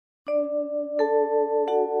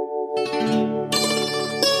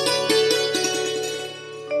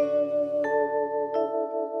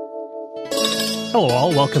Hello, all.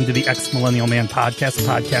 Welcome to the Ex-Millennial Man Podcast, a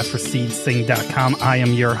podcast for SeedSing.com. I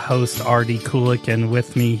am your host, R.D. Kulik, and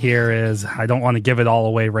with me here is, I don't want to give it all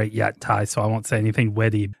away right yet, Ty, so I won't say anything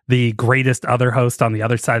witty, the greatest other host on the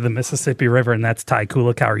other side of the Mississippi River, and that's Ty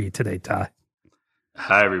Kulik. How are you today, Ty?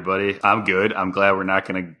 Hi, everybody. I'm good. I'm glad we're not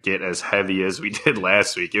going to get as heavy as we did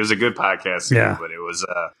last week. It was a good podcast, too, but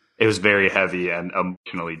it was very heavy and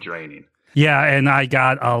emotionally draining. Yeah, and I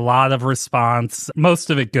got a lot of response, most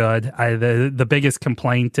of it good. The biggest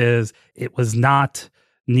complaint is it was not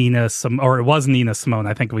Nina Simone, or it was Nina Simone.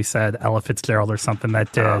 I think we said Ella Fitzgerald or something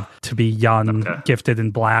that did To Be Young, Gifted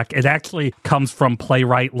in Black. It actually comes from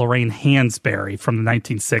playwright Lorraine Hansberry from the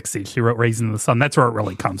 1960s. She wrote Raising the Sun. That's where it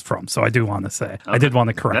really comes from. So I do want to say, I did want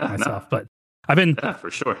to correct myself, but I've been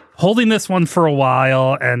for sure holding this one for a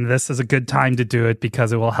while, and this is a good time to do it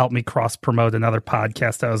because it will help me cross-promote another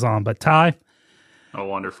podcast I was on. But Ty, oh,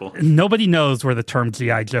 wonderful. Nobody knows where the term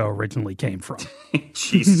G.I. Joe originally came from.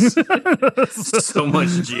 Jesus. So much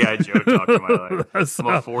G.I. Joe talk in my life. I'm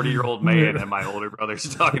a 40-year-old man, and my older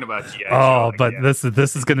brother's talking about G.I. Joe. Oh, but this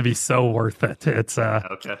is going to be so worth it. It's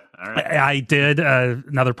okay. All right. I did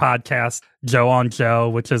another podcast, Joe on Joe,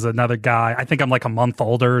 which is another guy. I think I'm like a month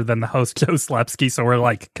older than the host, Joe Slepsky, so we're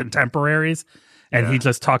like contemporaries. And he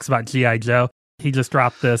just talks about G.I. Joe. He just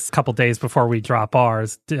dropped this a couple days before we drop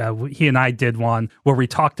ours. He and I did one where we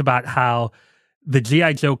talked about how the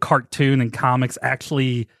G.I. Joe cartoon and comics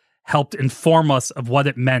actually helped inform us of what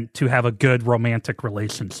it meant to have a good romantic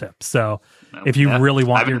relationship. So if you really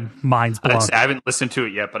want your minds blown. I haven't listened to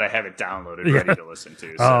it yet, but I have it downloaded, ready to listen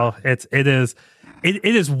to. So. Oh, it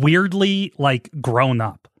is weirdly like grown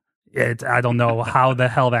up. I don't know how the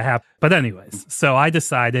hell that happened. But anyways, so I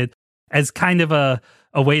decided as kind of a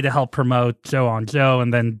way to help promote Joe on Joe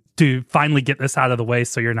and then to finally get this out of the way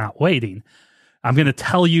so you're not waiting. I'm going to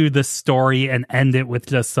tell you the story and end it with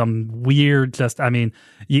just some weird,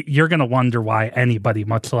 you're going to wonder why anybody,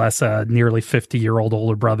 much less a nearly 50-year-old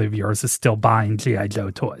older brother of yours, is still buying G.I. Joe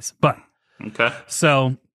toys. But,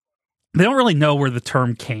 so they don't really know where the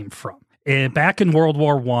term came from. Back in World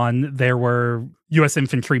War I, there were U.S.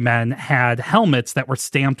 infantrymen had helmets that were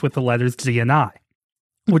stamped with the letters G and I.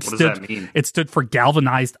 What does that mean? It stood for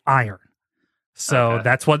galvanized iron. So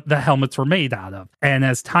that's what the helmets were made out of. And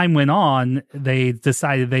as time went on, they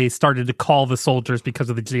decided they started to call the soldiers, because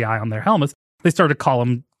of the GI on their helmets, they started to call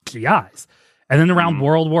them GIs. And then around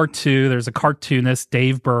World War II, there's a cartoonist,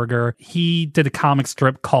 Dave Berger. He did a comic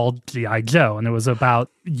strip called G.I. Joe, and it was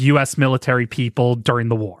about U.S. military people during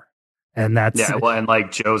the war. And that's... Yeah, well, and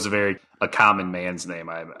like Joe's a common man's name,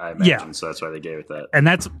 I imagine, so that's why they gave it that. And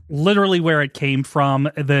that's literally where it came from.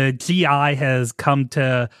 The GI has come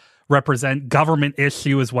to represent government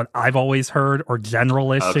issue is what I've always heard, or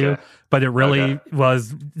general issue, but it really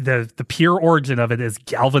was the pure origin of it is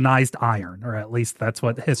galvanized iron, or at least that's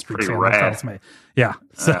what history tells me. Yeah.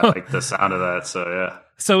 So I like the sound of that, so yeah.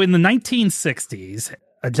 So in the 1960s,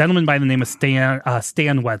 a gentleman by the name of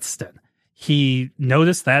Stan Weston, he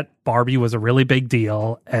noticed that Barbie was a really big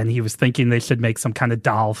deal, and he was thinking they should make some kind of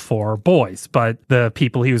doll for boys. But the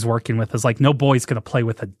people he was working with is like, no boy's going to play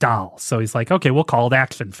with a doll. So he's like, okay, we'll call it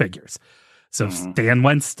action figures. So Stan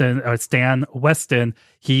Weston,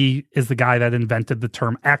 he is the guy that invented the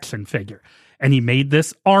term action figure. And he made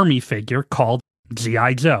this army figure called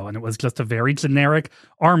G.I. Joe. And it was just a very generic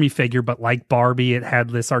army figure, but like Barbie, it had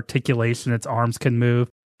this articulation, its arms can move.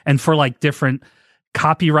 And for like different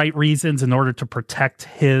copyright reasons, in order to protect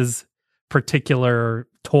his particular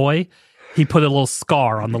toy, he put a little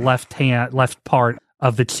scar on the left part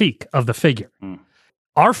of the cheek of the figure.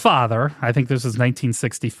 Our father, I think this was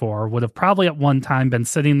 1964, would have probably at one time been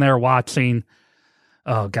sitting there watching,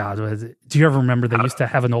 oh God, do you ever remember they used to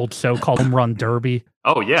have an old show called Home Run Derby?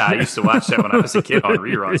 Oh yeah, I used to watch that when I was a kid on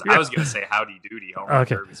reruns. I was going to say Howdy Doody. Home Run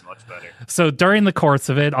Derby is much better. So during the course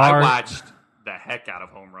of it, I watched the heck out of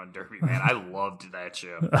Home Run Derby, man. I loved that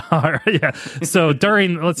show. Yeah. So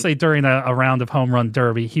during a round of Home Run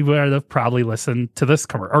Derby, he would have probably listened to this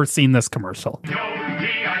commercial or seen this commercial.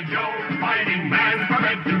 G.I. Joe, fighting man from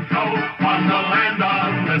head to toe, on the land,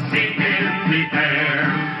 on the sea, in the air.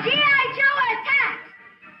 G.I. Joe attack!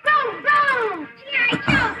 Boom, boom! G.I.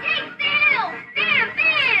 Joe takes the hill! Bam,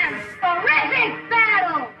 bam! Terrific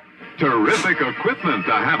battle! Terrific equipment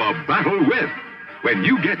to have a battle with. When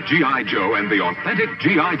you get G.I. Joe and the authentic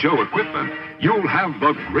G.I. Joe equipment, you'll have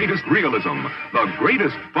the greatest realism, the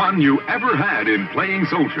greatest fun you ever had in playing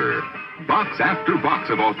soldier. Box after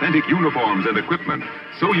box of authentic uniforms and equipment,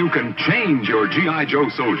 so you can change your G.I. Joe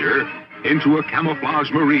soldier into a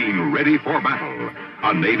camouflage Marine ready for battle,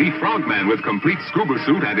 a Navy frogman with complete scuba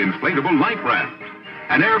suit and inflatable life raft,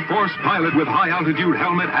 an Air Force pilot with high-altitude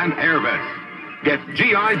helmet and air vest, Get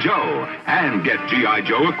G.I. Joe and get G.I.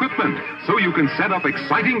 Joe equipment so you can set up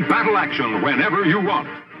exciting battle action whenever you want.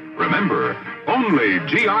 Remember, only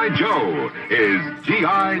G.I. Joe is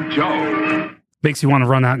G.I. Joe. Makes you want to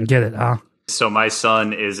run out and get it, huh? So my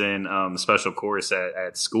son is in special course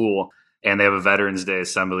at school, and they have a Veterans Day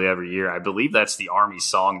assembly every year. I believe that's the Army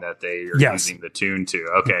song that they are using the tune to.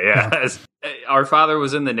 Okay, yeah. Our father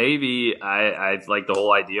was in the Navy. I like the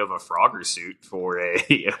whole idea of a Frogger suit for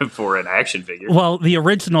an action figure. Well, the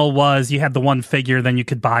original was you had the one figure, then you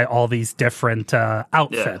could buy all these different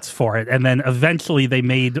outfits for it. And then eventually they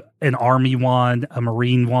made an Army one, a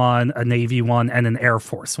Marine one, a Navy one, and an Air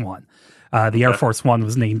Force one. The Air Force One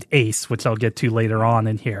was named Ace, which I'll get to later on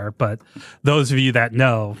in here. But those of you that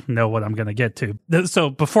know what I'm going to get to. So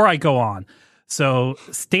before I go on, so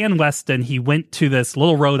Stan Weston, he went to this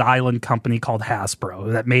little Rhode Island company called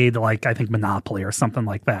Hasbro that made I think Monopoly or something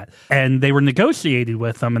like that. And they were negotiating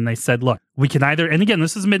with them and they said, look, we can either, and again,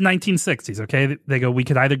 this is mid 1960s. Okay. They go, we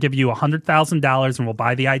could either give you $100,000 and we'll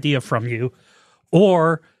buy the idea from you,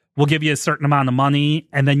 or we'll give you a certain amount of money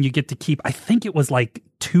and then you get to keep, I think it was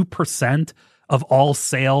 2% of all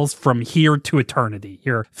sales from here to eternity.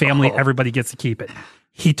 Your family, everybody gets to keep it.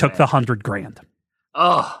 He took the $100,000.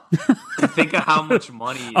 Oh, think of how much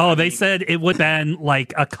money. They said it would have been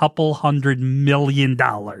a couple $100 million.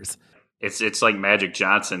 It's like Magic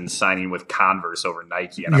Johnson signing with Converse over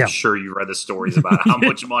Nike. And I'm sure you read the stories about how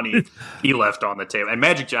much money he left on the table. And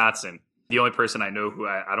Magic Johnson, the only person I know who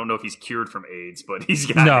I don't know if he's cured from AIDS, but he's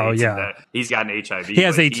got he's got an HIV. He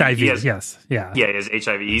has HIV. He has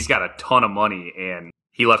HIV. He's got a ton of money, and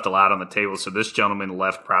he left a lot on the table. So this gentleman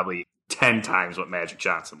left probably 10 times what Magic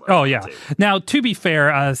Johnson left. Oh yeah. Now, to be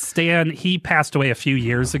fair, Stan, he passed away a few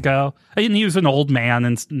years ago, and he was an old man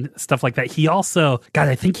and stuff like that. He also,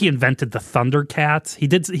 I think he invented the Thundercats.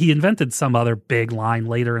 He invented some other big line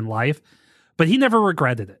later in life, but he never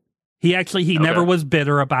regretted it. He never was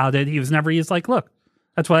bitter about it. He's like, look,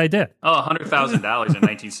 that's what I did. Oh, $100,000 in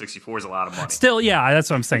 1964 is a lot of money. Still, yeah, that's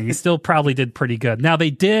what I'm saying. He still probably did pretty good. Now, they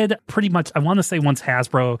did pretty much, I want to say once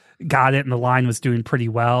Hasbro got it and the line was doing pretty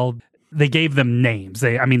well, they gave them names.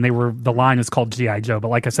 The line is called G.I. Joe, but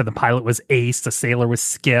like I said, the pilot was Ace, the sailor was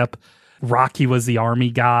Skip, Rocky was the Army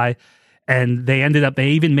guy. And they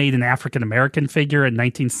even made an African-American figure in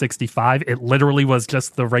 1965. It literally was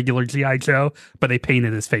just the regular G.I. Joe, but they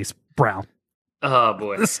painted his face brown. Oh,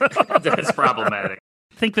 boy. That's problematic.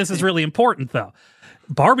 I think this is really important, though.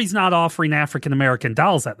 Barbie's not offering African-American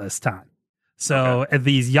dolls at this time. So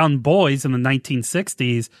these young boys in the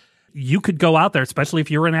 1960s, you could go out there, especially if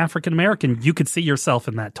you're an African-American, you could see yourself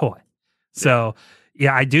in that toy. So...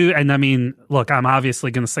 yeah, I do. And I mean, look, I'm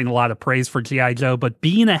obviously going to sing a lot of praise for G.I. Joe, but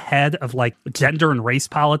being ahead of gender and race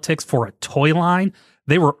politics for a toy line,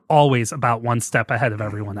 they were always about one step ahead of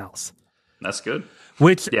everyone else. That's good.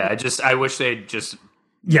 I wish they'd just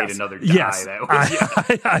made another guy. Yes,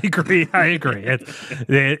 I agree.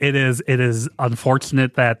 It is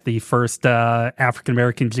unfortunate that the first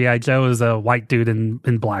African-American G.I. Joe is a white dude in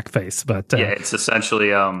blackface, but it's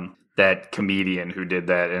essentially, that comedian who did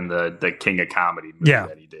that in the King of Comedy movie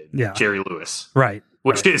that he did. Yeah. Jerry Lewis. Right.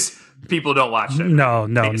 Which is, people don't watch that. No.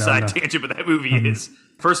 Tangent, but that movie is,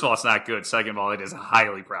 first of all, it's not good. Second of all, it is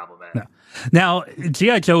highly problematic. No. Now,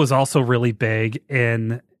 G.I. Joe is also really big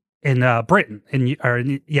in Britain.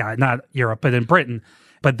 Not Europe, but in Britain.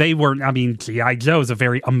 But G.I. Joe is a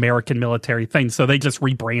very American military thing, so they just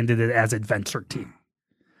rebranded it as Adventure Team.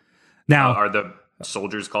 Now, are the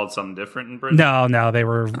soldiers called something different in Britain? No, they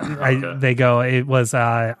were. It was.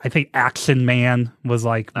 I think Action Man was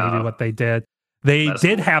maybe what they did. They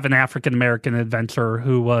did have an African American adventurer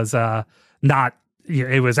who was not.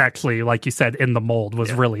 It was actually, like you said, in the mold.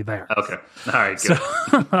 Was really there. Okay, all right, good.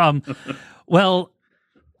 So, well,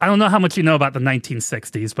 I don't know how much you know about the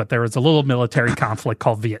 1960s, but there was a little military conflict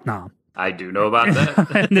called Vietnam. I do know about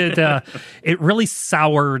that. And it really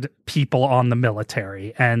soured people on the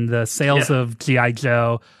military, and the sales of G.I.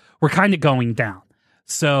 Joe were kind of going down.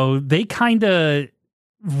 So they kind of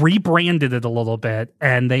rebranded it a little bit,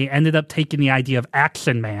 and they ended up taking the idea of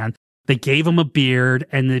Action Man. They gave him a beard,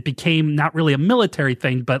 and it became not really a military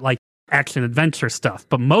thing, but action adventure stuff.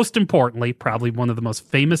 But most importantly, probably one of the most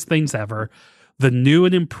famous things ever, the new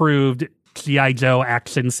and improved G.I. Joe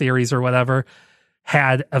action series or whatever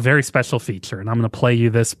had a very special feature, and I'm going to play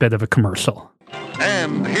you this bit of a commercial.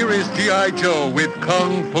 And here is G.I. Joe with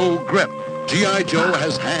Kung Fu Grip. G.I. Joe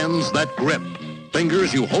has hands that grip.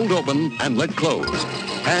 Fingers you hold open and let close.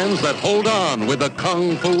 Hands that hold on with a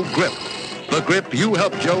Kung Fu Grip. The grip you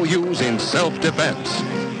help Joe use in self-defense.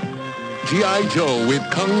 G.I. Joe with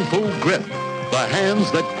Kung Fu Grip. The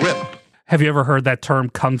hands that grip. Have you ever heard that term,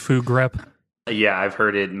 Kung Fu Grip? Yeah, I've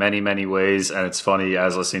heard it many, many ways, and it's funny. I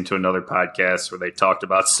was listening to another podcast where they talked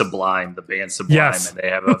about Sublime, the band Sublime, Yes. and they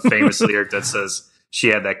have a famous lyric that says she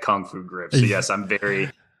had that kung fu grip. So yes, I'm very,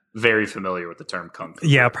 very familiar with the term kung fu.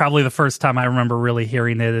 Yeah, grip. probably the first time I remember really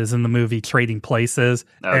hearing it is in the movie Trading Places,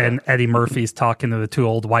 and Eddie Murphy's talking to the two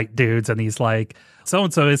old white dudes, and he's like,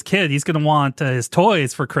 so-and-so, his kid, he's going to want his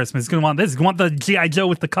toys for Christmas. He's going to want this. He's going to want the G.I. Joe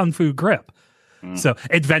with the kung fu grip. So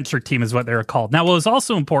Adventure Team is what they were called. Now, what was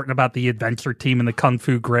also important about the Adventure Team and the Kung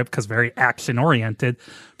Fu Grip, because very action-oriented,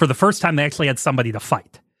 for the first time, they actually had somebody to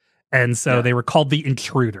fight. And so they were called the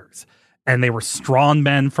Intruders. And they were strong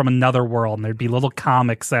men from another world. And there'd be little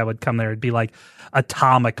comics that would come there. It'd be like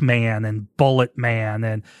Atomic Man and Bullet Man.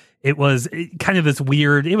 And it was kind of this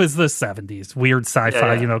weird, it was the 70s, weird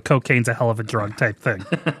sci-fi, you know, cocaine's a hell of a drug type thing.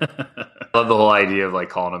 I love the whole idea of like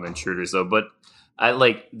calling them intruders, though. But I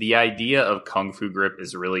like the idea of Kung Fu Grip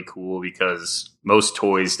is really cool because most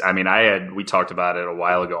toys, I mean, we talked about it a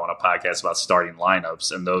while ago on a podcast about starting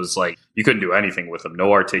lineups, and those, like, you couldn't do anything with them,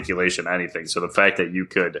 no articulation, anything. So the fact that you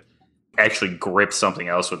could actually grip something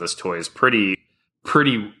else with this toy is pretty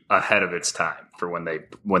ahead of its time for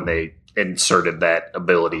when they inserted that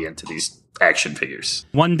ability into these action figures.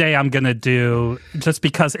 One day I'm going to do, just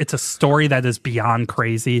because it's a story that is beyond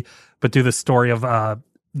crazy, but do the story of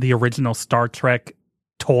the original Star Trek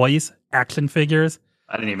toys, action figures.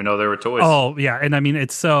 I didn't even know there were toys. Oh, yeah. And I mean,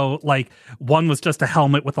 it's so, like, one was just a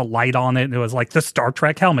helmet with a light on it, and it was like the Star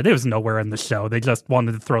Trek helmet. It was nowhere in the show. They just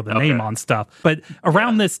wanted to throw the name on stuff. But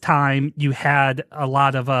around this time, you had a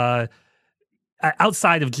lot of,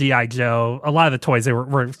 outside of G.I. Joe, a lot of the toys, they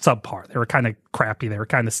were subpar. They were kind of crappy. They were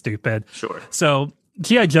kind of stupid. Sure. So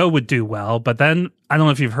G.I. Joe would do well, but then, I don't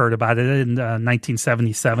know if you've heard about it, in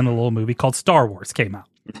 1977, a little movie called Star Wars came out.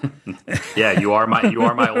 Yeah, you are my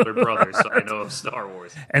older brother, so I know of Star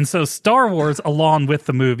Wars. And so Star Wars, along with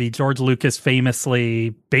the movie, George Lucas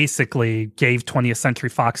famously basically gave 20th Century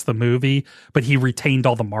Fox the movie, but he retained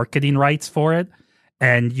all the marketing rights for it.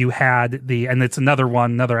 And you had and it's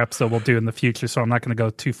another episode we'll do in the future, so I'm not going to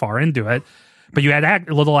go too far into it. But you had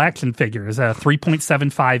little action figures,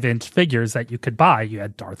 3.75-inch figures that you could buy. You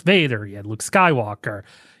had Darth Vader, you had Luke Skywalker,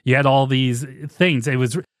 you had all these things. It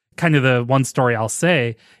was kind of the one story I'll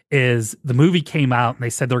say is the movie came out and they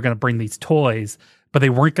said they were going to bring these toys, but they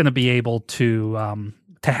weren't going to be able to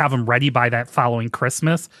have them ready by that following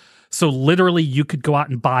Christmas. So literally you could go out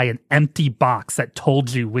and buy an empty box that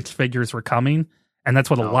told you which figures were coming. And that's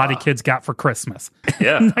what a lot of kids got for Christmas.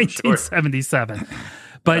 Yeah, in 1977. Sure.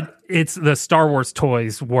 But the Star Wars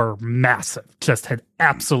toys were massive, just had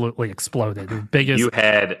absolutely exploded. The biggest. You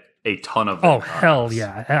had a ton of them. Oh, hell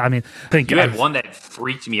yeah. I mean, you had one that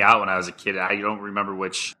freaked me out when I was a kid. I don't remember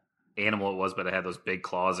which animal it was, but it had those big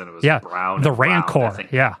claws and it was brown. The Rancor.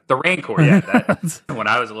 Yeah. The Rancor, yeah. When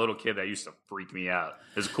I was a little kid, that used to freak me out.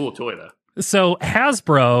 It was a cool toy, though. So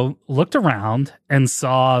Hasbro looked around and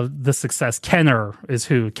saw the success. Kenner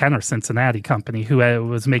Cincinnati company, who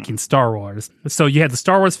was making Star Wars. So you had the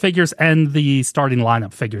Star Wars figures and the starting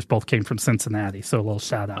lineup figures both came from Cincinnati. So a little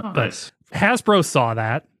shout out. Oh, but nice. Hasbro saw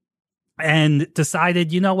that and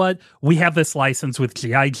decided, you know what? We have this license with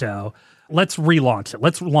G.I. Joe. Let's relaunch it.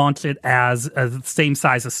 Let's launch it as the same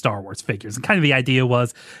size as Star Wars figures. And kind of the idea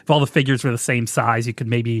was if all the figures were the same size, you could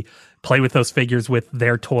maybe play with those figures with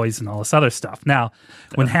their toys and all this other stuff. Now,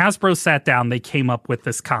 when Hasbro sat down, they came up with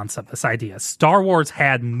this concept, this idea. Star Wars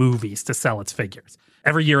had movies to sell its figures.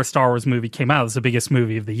 Every year a Star Wars movie came out, it was the biggest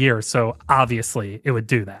movie of the year. So obviously it would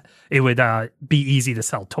do that. It would be easy to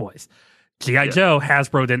sell toys. G.I. Joe,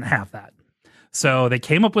 Hasbro didn't have that. So they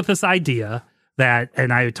came up with this idea that,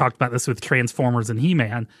 and I talked about this with Transformers and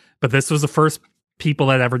He-Man, but this was the first people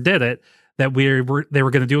that ever did it, that they were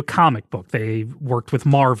going to do a comic book. They worked with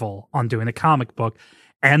Marvel on doing a comic book,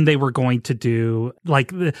 and they were going to do, like,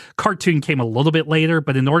 the cartoon came a little bit later,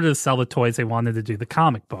 but in order to sell the toys, they wanted to do the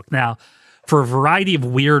comic book. Now, for a variety of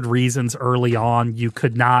weird reasons early on, you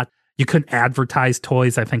couldn't advertise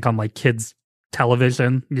toys, I think, on like kids'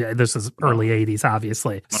 television. Yeah, this is early 80s,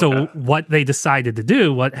 obviously. Okay. So what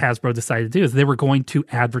Hasbro decided to do is they were going to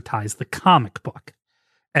advertise the comic book.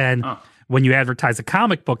 And when you advertise a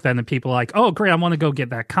comic book, then the people are like, oh, great, I want to go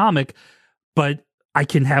get that comic, but I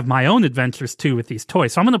can have my own adventures too with these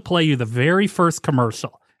toys. So I'm going to play you the very first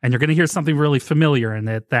commercial, and you're going to hear something really familiar in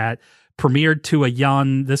it that premiered to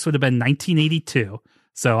this would have been 1982.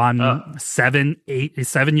 So I'm 7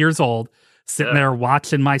 years old, sitting there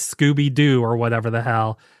watching my Scooby-Doo or whatever the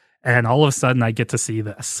hell, and all of a sudden I get to see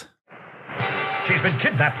this. She's been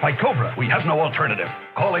kidnapped by Cobra. We have no alternative.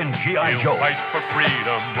 Call in G.I. Joe. Fight for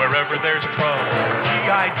freedom wherever there's trouble.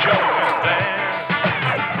 G.I. Joe is there.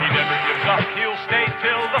 He never gives up. He'll stay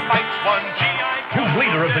till the fight's won. G.I. Joe. Who's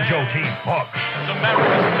leader of the Joe team? Buck. Is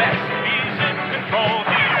America's best. He's in control.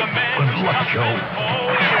 He's the man. Good luck, Joe.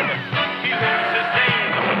 He wins his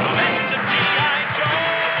days with the legend of G.I. Joe.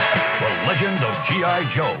 The Legend of G.I.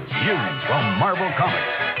 Joe. New from Marvel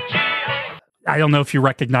Comics. I don't know if you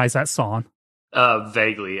recognize that song.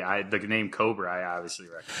 Vaguely. The name Cobra, I obviously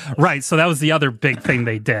recognize. Right. So that was the other big thing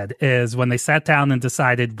they did is when they sat down and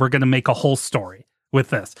decided we're going to make a whole story with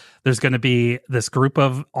this. There's going to be this group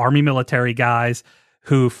of Army military guys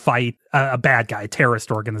who fight a bad guy, a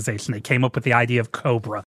terrorist organization. They came up with the idea of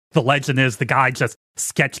Cobra. The legend is the guy just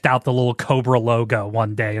sketched out the little Cobra logo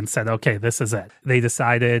one day and said, okay, this is it. They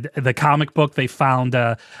decided the comic book they found,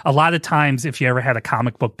 a lot of times if you ever had a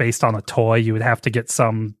comic book based on a toy, you would have to get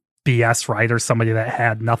some BS writer, somebody that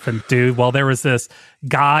had nothing to do. Well, there was this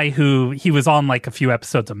guy he was on like a few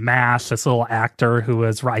episodes of MASH, this little actor who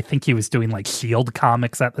was, I think he was doing like Shield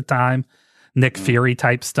comics at the time, Nick Fury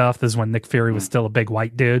type stuff. This is when Nick Fury was still a big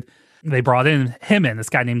white dude. They brought him in, this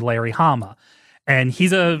guy named Larry Hama. And he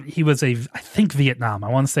was I think Vietnam. I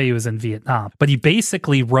want to say he was in Vietnam. But he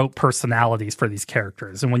basically wrote personalities for these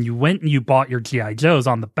characters. And when you went and you bought your G.I. Joes,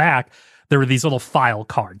 on the back, there were these little file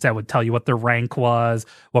cards that would tell you what their rank was,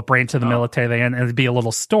 what branch of the military they in, and it'd be a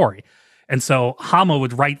little story. And so Hama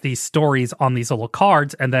would write these stories on these little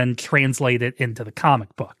cards and then translate it into the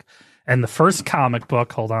comic book. And the first comic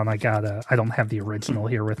book, hold on, I don't have the original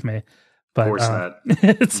here with me. But, of course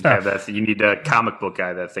not. You need a comic book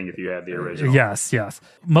guy, that thing, if you have the original. Yes.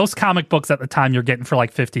 Most comic books at the time you're getting for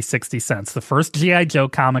like 50, 60 cents. The first G.I. Joe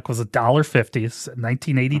comic was $1.50,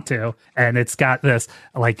 1982. And it's got this,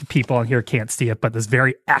 like people on here can't see it, but this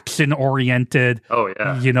very action-oriented,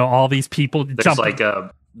 all these people There's like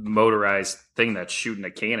a motorized thing that's shooting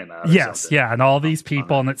a cannon out. And all these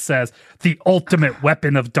people, and it says, the ultimate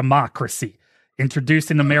weapon of democracy.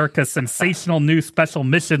 Introducing America's sensational new special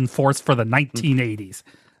mission force for the 1980s.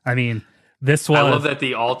 I mean, this was... I love that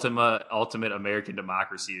the ultimate American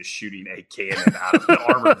democracy is shooting a cannon out of an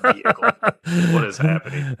armored vehicle. What is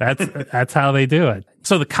happening? That's how they do it.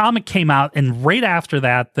 So the comic came out, and right after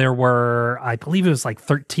that, there were, I believe it was like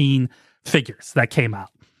 13 figures that came out.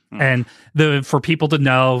 And for people to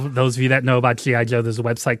know, those of you that know about G.I. Joe, there's a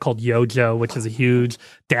website called Yojo, which is a huge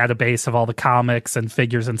database of all the comics and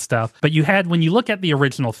figures and stuff. But when you look at the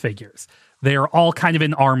original figures, they're all kind of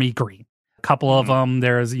in army green. A couple of them,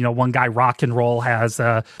 there's, one guy, Rock and Roll, has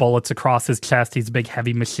bullets across his chest. He's a big,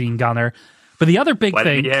 heavy machine gunner. But the other big thing...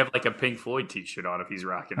 Why did he have like a Pink Floyd t-shirt on if he's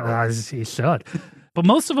rock and roll? He should. But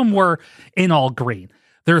most of them were in all green.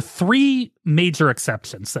 There are three major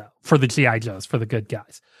exceptions, though, for the G.I. Joes, for the good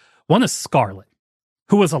guys. One is Scarlet,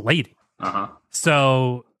 who was a lady.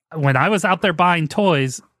 So when I was out there buying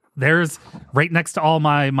toys, there's right next to all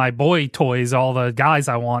my boy toys, all the guys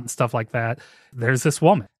I want and stuff like that, there's this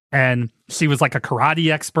woman. And she was like a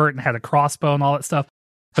karate expert and had a crossbow and all that stuff.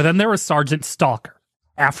 But then there was Sergeant Stalker,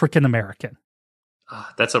 African-American.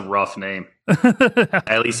 That's a rough name.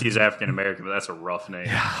 At least he's African-American, but that's a rough name.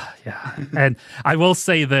 Yeah. And I will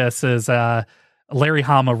say this is... Larry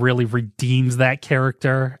Hama really redeems that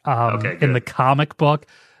character in the comic book.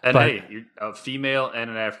 And you're a female and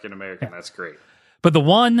an African-American. Yeah. That's great. But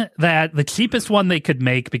the cheapest one they could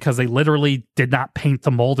make, because they literally did not paint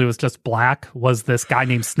the mold, it was just black, was this guy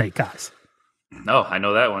named Snake Eyes. No, I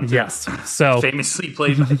know that one too. Yes. So famously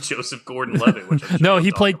played by Joseph Gordon-Levitt. No,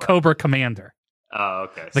 he played Cobra Commander. Oh,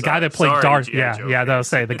 okay. The guy that played Darth.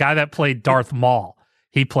 The guy that played Darth Maul.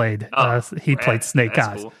 He played Snake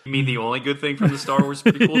Eyes. Cool. You mean the only good thing from the Star Wars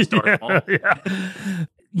pretty cool is Darth Maul? Yeah.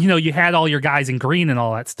 You had all your guys in green and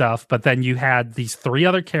all that stuff, but then you had these three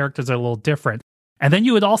other characters that are a little different. And then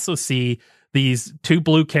you would also see these two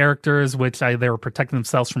blue characters, which they were protecting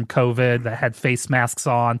themselves from COVID, that had face masks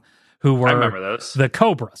on, who were I remember those. The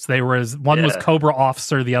Cobras. One was Cobra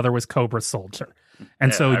Officer, the other was Cobra Soldier.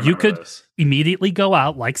 And so you could immediately go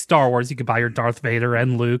out, like Star Wars, you could buy your Darth Vader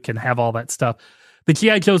and Luke and have all that stuff. The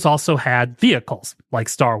G.I. Joes also had vehicles, like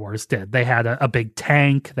Star Wars did. They had a big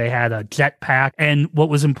tank, they had a jetpack, and what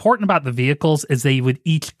was important about the vehicles is they would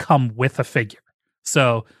each come with a figure.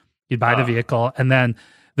 So you'd buy the vehicle, and then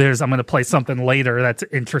I'm going to play something later that's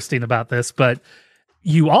interesting about this, but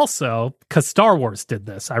you also, because Star Wars did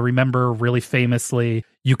this, I remember really famously,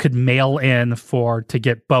 you could mail in to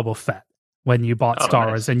get Boba Fett when you bought Star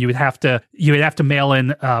Wars, and you would have to mail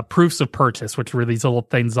in proofs of purchase, which were these little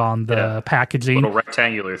things on the packaging, little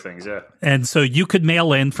rectangular things. Yeah, and so you could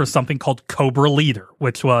mail in for something called Cobra Leader,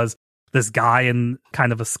 which was this guy in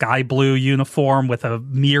kind of a sky blue uniform with a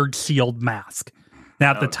mirrored shield mask. Now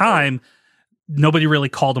at the time, nobody really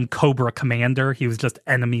called him Cobra Commander; he was just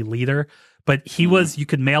enemy leader. but he was, you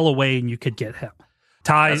could mail away and you could get him.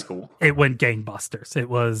 Ty, that's cool. It went gangbusters. It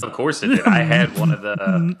was, of course it did. I had one of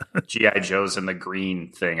the G.I. Joes in the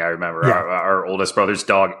green thing. I remember our oldest brother's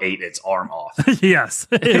dog ate its arm off. Yes,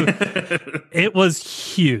 it was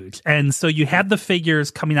huge. And so you had the figures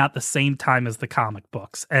coming out the same time as the comic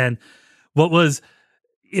books. And what was,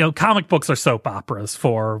 comic books are soap operas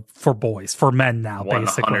for boys, for men now, 100%,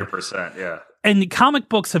 basically. 100%, yeah. And comic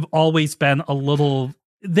books have always been a little,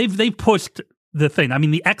 they've pushed the thing. I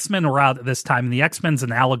mean, the X-Men were out at this time, and the X-Men's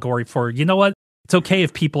an allegory for, you know what? It's okay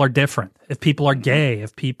if people are different, if people are gay,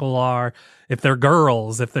 if they're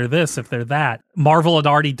girls, if they're this, if they're that. Marvel had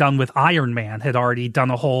already done with Iron Man, had already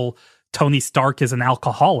done a whole Tony Stark is an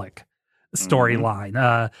alcoholic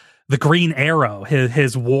storyline. The Green Arrow,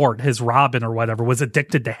 his ward, his Robin or whatever, was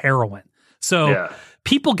addicted to heroin. So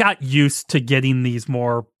people got used to getting these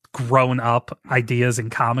more grown-up ideas in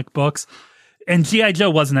comic books. And G.I.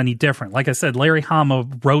 Joe wasn't any different. Like I said, Larry Hama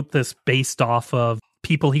wrote this based off of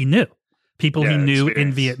people he knew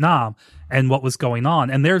in Vietnam and what was going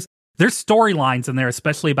on. And there's storylines in there,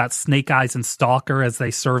 especially about Snake Eyes and Stalker as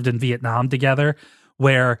they served in Vietnam together,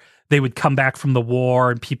 where they would come back from the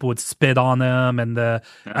war and people would spit on them, and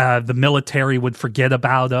the military would forget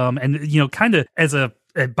about them. And, kind of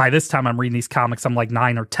by this time I'm reading these comics, I'm like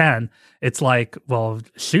 9 or 10. It's like, well,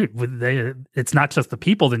 shoot, it's not just the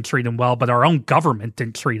people didn't treat him well, but our own government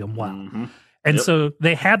didn't treat him well. Mm-hmm. And so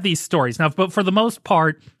they had these stories. Now, but for the most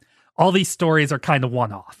part, all these stories are kind of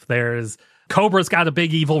one-off. There's Cobra's got a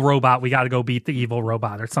big evil robot. We got to go beat the evil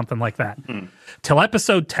robot or something like that. Till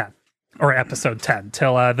episode 10,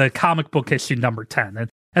 till the comic book issue number 10.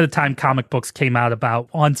 And at the time, comic books came out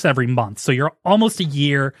about once every month. So you're almost a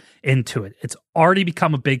year into it. It's already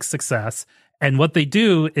become a big success. And what they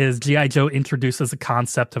do is G.I. Joe introduces a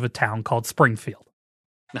concept of a town called Springfield.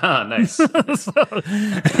 Ah, nice. So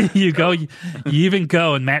you even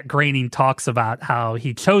go, and Matt Groening talks about how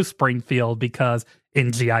he chose Springfield because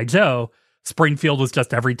in G.I. Joe, Springfield was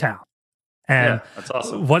just every town. And that's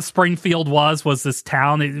awesome. What Springfield was this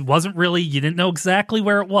town. It wasn't really, you didn't know exactly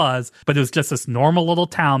where it was, but it was just this normal little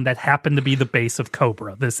town that happened to be the base of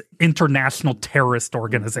Cobra, this international terrorist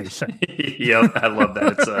organization. Yep, I love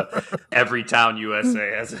that. It's every town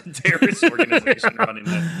USA has a terrorist organization running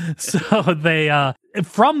it. So they,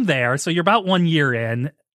 from there, so you're about 1 year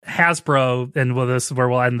in, Hasbro, and this is where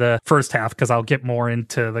we'll end the first half because I'll get more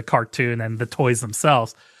into the cartoon and the toys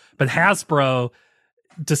themselves. But Hasbro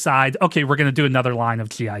decide, okay, we're going to do another line of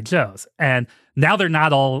G.I. Joes. And now they're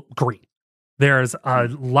not all green. There's a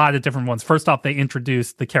lot of different ones. First off, they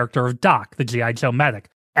introduced the character of Doc, the G.I. Joe medic,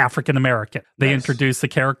 African-American. They introduced the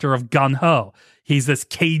character of Gun Ho. He's this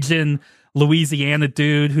Cajun Louisiana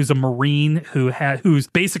dude who's a Marine who's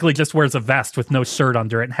basically just wears a vest with no shirt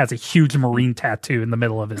under it and has a huge Marine tattoo in the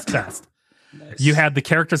middle of his chest. Nice. You had the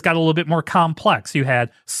characters got a little bit more complex. You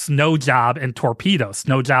had Snow Job and Torpedo.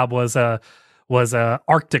 Snow Job was a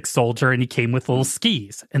Arctic soldier, and he came with little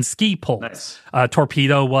skis and ski poles. Nice.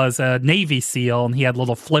 Torpedo was a Navy SEAL, and he had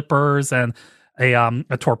little flippers and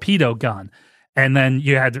a torpedo gun. And then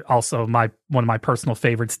you had also one of my personal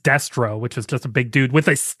favorites, Destro, which was just a big dude with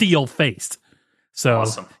a steel face. So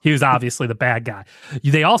awesome. He was obviously the bad guy.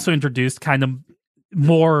 They also introduced kind of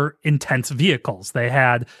more intense vehicles. They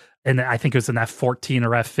had, and I think it was an F-14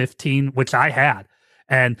 or F-15, which I had.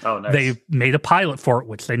 And they made a pilot for it,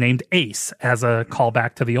 which they named Ace as a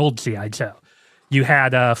callback to the old G.I. Joe. You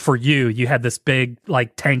had, you had this big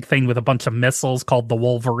tank thing with a bunch of missiles called the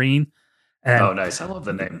Wolverine. And nice. I love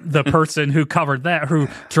the name. The person who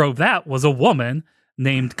drove that was a woman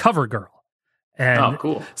named Covergirl. And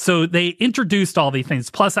cool. So they introduced all these things.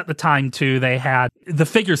 Plus, at the time, too, the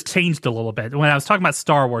figures changed a little bit. When I was talking about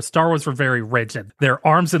Star Wars were very rigid. Their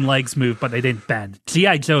arms and legs moved, but they didn't bend.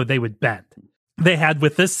 G.I. Joe, they would bend. They had,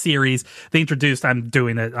 with this series, they introduced, I'm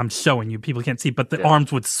doing it, I'm showing you, people can't see, but the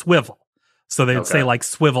arms would swivel. So they would say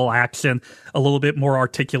swivel action, a little bit more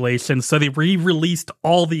articulation. So they re-released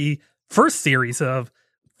all the first series of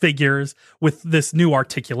figures with this new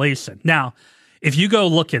articulation. Now, if you go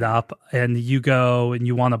look it up and you go and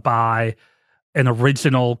you want to buy an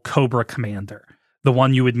original Cobra Commander, the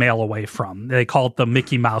one you would mail away from, they call it the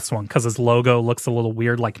Mickey Mouse one because his logo looks a little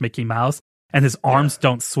weird like Mickey Mouse. And his arms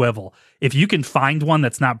don't swivel. If you can find one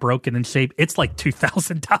that's not broken in shape, it's like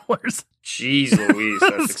 $2,000. Jeez Louise,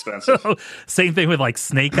 that's expensive. So, same thing with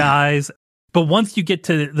Snake Eyes. But once you get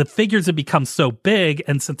to the figures have become so big,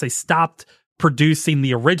 and since they stopped producing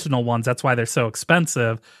the original ones, that's why they're so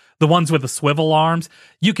expensive. The ones with the swivel arms,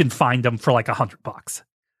 you can find them for $100.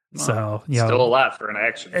 So, still a lot for an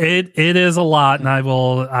action figure. It is a lot, and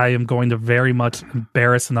I am going to very much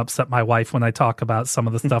embarrass and upset my wife when I talk about some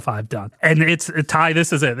of the stuff I've done. And it's Ty,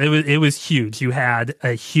 this is it. It was huge. You had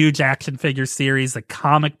a huge action figure series, a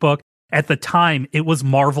comic book. At the time, it was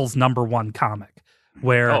Marvel's #1 comic.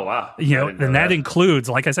 Where and that includes,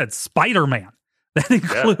 like I said, Spider-Man. That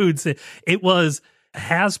includes it was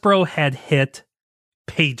Hasbro had hit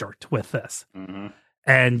pay dirt with this. Mm-hmm.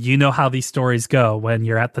 And you know how these stories go. When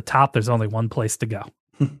you're at the top, there's only one place to go.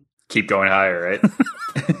 Keep going higher, right?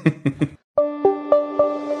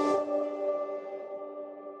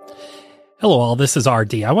 Hello, all. This is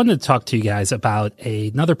RD. I wanted to talk to you guys about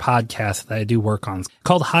another podcast that I do work on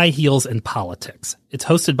called High Heels in Politics. It's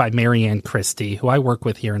hosted by Marianne Christie, who I work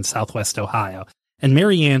with here in Southwest Ohio. And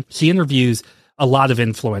Marianne, she interviews a lot of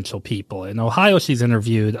influential people. In Ohio, she's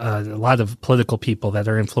interviewed a lot of political people that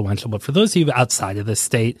are influential. But for those of you outside of this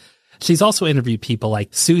state, she's also interviewed people like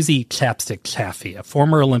Susie Chapstick Chaffee, a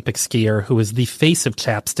former Olympic skier who was the face of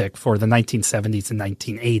chapstick for the 1970s and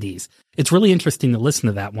 1980s. It's really interesting to listen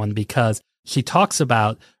to that one because she talks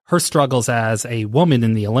about her struggles as a woman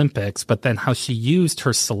in the Olympics, but then how she used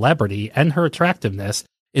her celebrity and her attractiveness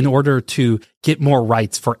in order to get more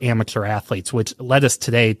rights for amateur athletes, which led us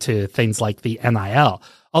today to things like the NIL.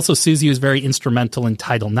 Also, Susie was very instrumental in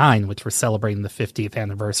Title IX, which we're celebrating the 50th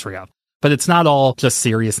anniversary of. But it's not all just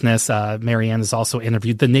seriousness. Marianne has also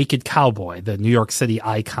interviewed the Naked Cowboy, the New York City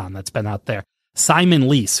icon that's been out there. Simon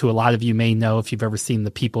Lease, who a lot of you may know if you've ever seen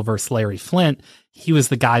The People vs. Larry Flint. He was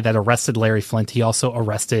the guy that arrested Larry Flint. He also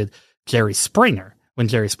arrested Jerry Springer when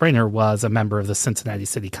Jerry Springer was a member of the Cincinnati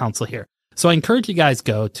City Council here. So I encourage you guys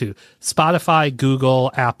go to Spotify,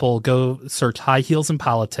 Google, Apple, go search High Heels in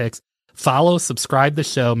Politics, follow, subscribe the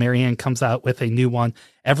show. Marianne comes out with a new one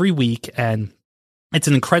every week, and it's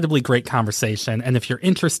an incredibly great conversation. And if you're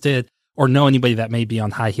interested or know anybody that may be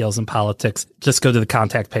on High Heels in Politics, just go to the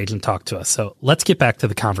contact page and talk to us. So let's get back to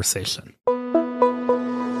the conversation.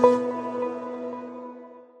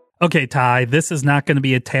 Okay, Ty, this is not going to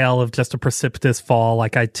be a tale of just a precipitous fall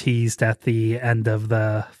like I teased at the end of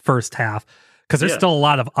the first half, because there's still a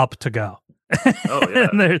lot of up to go. Oh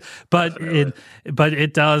yeah. but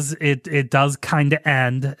it does kind of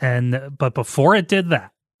end. But before it did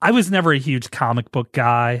that, I was never a huge comic book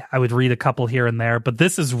guy. I would read a couple here and there, but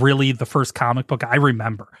this is really the first comic book I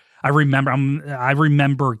remember. I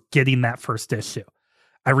remember getting that first issue.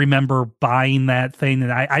 I remember buying that thing,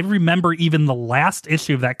 and I remember even the last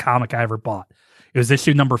issue of that comic I ever bought. It was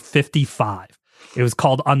issue number 55. It was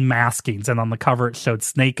called Unmaskings, and on the cover it showed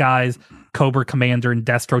Snake Eyes, Cobra Commander, and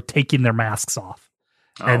Destro taking their masks off.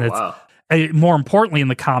 And wow. More importantly, in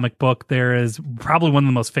the comic book, there is probably one of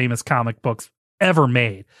the most famous comic books ever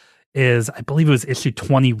made. Is, I believe it was issue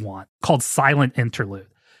 21, called Silent Interlude.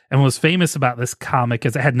 And what was famous about this comic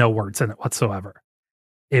is it had no words in it whatsoever.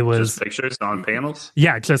 It was just pictures on panels.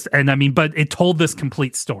 Yeah, but it told this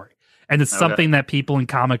complete story. And it's something that people in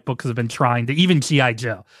comic books have been trying to, even G.I.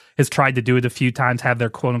 Joe has tried to do it a few times, have their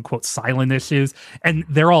quote unquote silent issues. And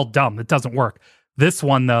they're all dumb. It doesn't work. This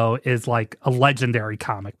one, though, is like a legendary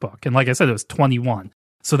comic book. And like I said, it was 21.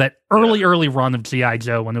 So that early run of G.I.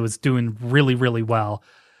 Joe, when it was doing really, really well,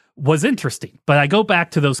 was interesting. But I go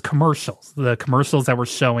back to those commercials, the commercials that were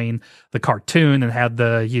showing the cartoon and had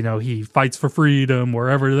the, he fights for freedom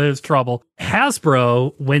wherever there's trouble.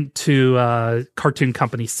 Hasbro went to cartoon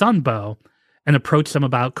company Sunbow and approached them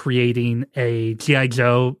about creating a G.I.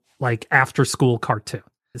 Joe like after school cartoon.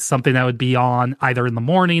 Something that would be on either in the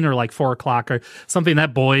morning or like 4 o'clock, or something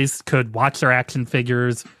that boys could watch their action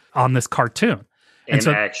figures on this cartoon.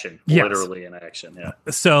 Literally in action, yeah.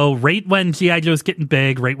 So right when G.I. Joe's getting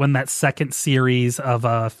big, right when that second series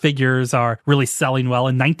of figures are really selling well,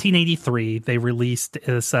 in 1983, they released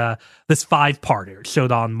this 5-parter. It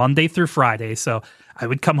showed on Monday through Friday. So I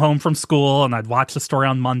would come home from school and I'd watch the story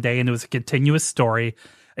on Monday, and it was a continuous story.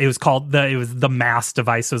 It was called the Mass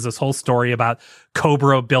Device. It was this whole story about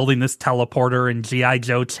Cobra building this teleporter and G.I.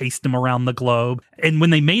 Joe chased him around the globe. And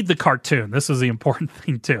when they made the cartoon, this was the important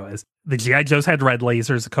thing too, is the G.I. Joes had red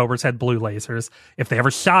lasers, the Cobras had blue lasers. If they ever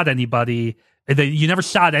shot anybody, you never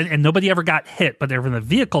shot and nobody ever got hit, but in the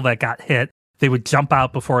vehicle that got hit, they would jump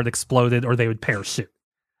out before it exploded or they would parachute.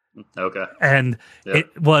 Okay. And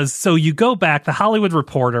it was, so you go back, the Hollywood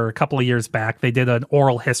Reporter, a couple of years back, they did an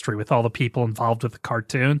oral history with all the people involved with the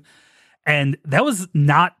cartoon. And that was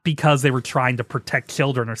not because they were trying to protect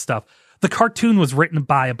children or stuff. The cartoon was written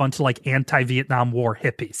by a bunch of like anti-Vietnam War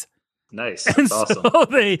hippies. Nice. That's awesome. So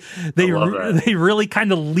they really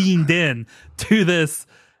kind of leaned in to this.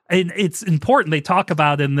 And it's important. They talk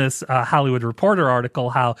about in this Hollywood Reporter article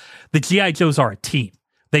how the G.I. Joes are a team.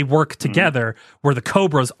 they work together, where the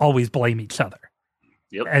Cobras always blame each other.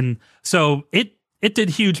 Yep. And so it did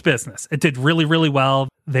huge business. It did really, really well.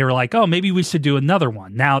 They were like, oh, maybe we should do another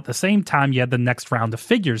one. Now, at the same time, you had the next round of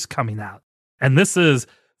figures coming out. And this is,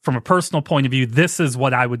 from a personal point of view, this is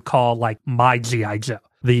what I would call like my G.I. Joe.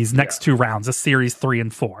 These next two rounds, a series 3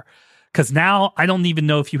 and 4. Because now I don't even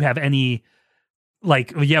know if you have any,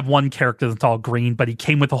 like, you have one character that's all green, but he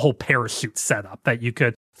came with a whole parachute setup that you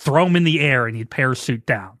could throw him in the air and he'd parachute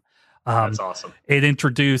down. That's awesome. It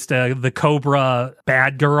introduced the Cobra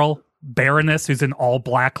bad girl, Baroness, who's in all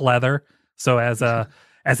black leather. So as a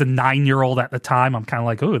 9-year-old at the time, I'm kind of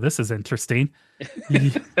like, oh, this is interesting.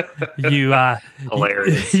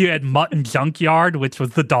 Hilarious. You had Mutton Junkyard, which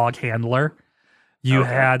was the dog handler. You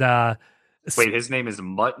had wait, his name is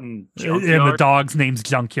Mutton Junkyard? And the dog's name's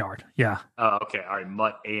Junkyard. Yeah. Oh, okay. All right,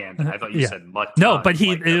 Mutt and I thought you said Mutt. No, but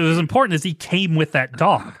it was important as he came with that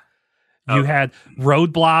dog. You had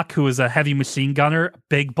Roadblock, who was a heavy machine gunner,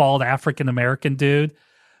 big bald African American dude.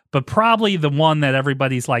 But probably the one that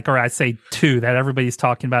everybody's like, or I'd say two that everybody's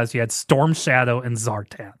talking about, is you had Storm Shadow and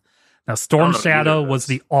Zartan. Now, Storm Shadow was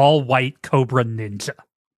the all-white Cobra Ninja.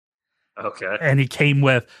 Okay. And he came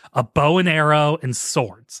with a bow and arrow and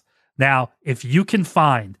swords. Now, if you can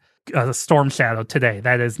find a Storm Shadow today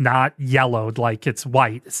that is not yellowed like it's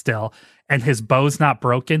white still, and his bow's not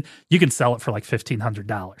broken, you can sell it for like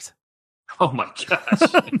 $1,500. Oh my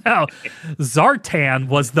gosh. Now, Zartan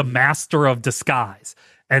was the master of disguise.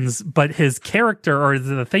 But his character, or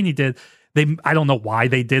the thing he did, I don't know why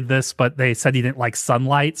they did this, but they said he didn't like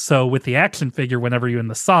sunlight. So with the action figure, whenever you're in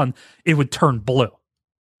the sun, it would turn blue.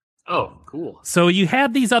 Oh, cool. So you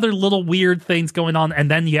had these other little weird things going on, and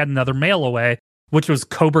then you had another mail away, which was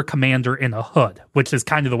Cobra Commander in a hood, which is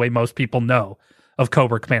kind of the way most people know of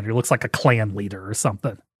Cobra Commander. He looks like a clan leader or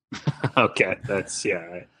something. Okay, that's,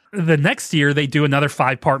 yeah. The next year, they do another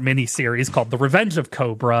 5-part miniseries called The Revenge of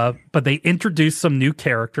Cobra, but they introduced some new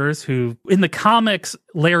characters who, in the comics,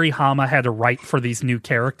 Larry Hama had to write for these new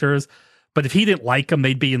characters, but if he didn't like them,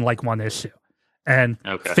 they'd be in like one issue. And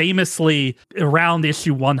famously, around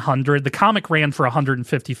issue 100, the comic ran for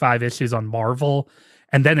 155 issues on Marvel,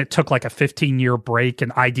 and then it took like a 15-year break,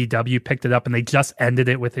 and IDW picked it up, and they just ended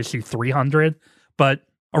it with issue 300. But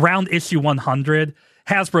around issue 100...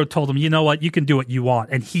 Hasbro told him, you know what, you can do what you want.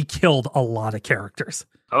 And he killed a lot of characters.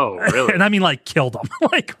 Oh, really? And I mean, like, killed them.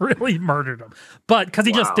 Like, really murdered them. But because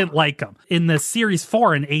he just didn't like them. In the Series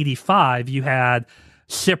 4 in 85, you had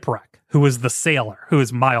Shipwreck, who was the sailor, who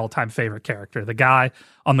is my all-time favorite character. The guy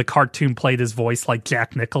on the cartoon played his voice like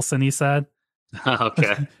Jack Nicholson, he said.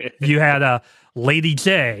 Okay. You had Lady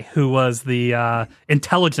J, who was the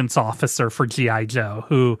intelligence officer for G.I. Joe,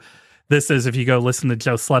 who this is, if you go listen to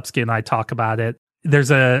Joe Slepsky and I talk about it,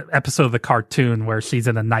 there's a episode of the cartoon where she's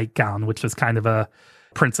in a nightgown, which was kind of a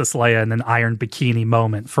Princess Leia in an iron bikini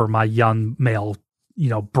moment for my young male,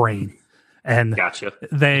 brain. And gotcha.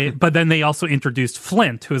 But then they also introduced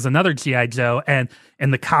Flint, who is another G.I. Joe. And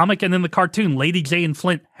in the comic and in the cartoon, Lady J and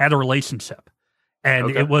Flint had a relationship.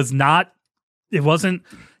 And it wasn't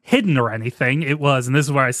hidden or anything. It was, and this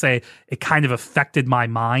is where I say it kind of affected my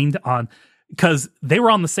mind because they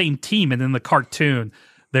were on the same team. And in the cartoon,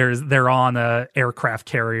 they're on a aircraft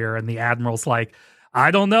carrier, and the admiral's like,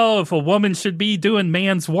 I don't know if a woman should be doing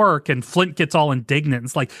man's work. And Flint gets all indignant.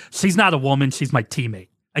 It's like, she's not a woman. She's my teammate.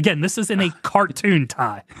 Again, this is in a cartoon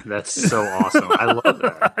tie. That's so awesome. I love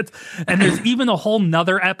that. And there's even a whole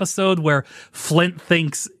nother episode where Flint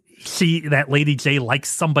thinks that Lady J likes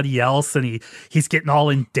somebody else, and he's getting all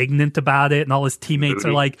indignant about it, and all his teammates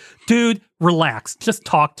are like, dude, relax, just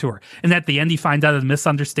talk to her. And at the end, he finds out a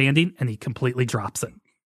misunderstanding, and he completely drops it.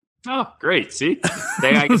 Oh, great. See?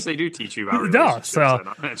 I guess they do teach you about relationships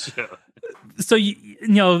on that show. So,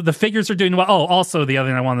 the figures are doing well. Oh, also, the other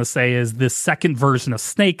thing I want to say is this second version of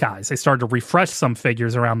Snake Eyes. They started to refresh some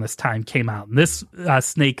figures around this time, came out. And this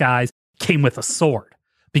Snake Eyes came with a sword.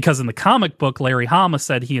 Because in the comic book, Larry Hama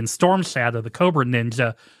said he and Storm Shadow, the Cobra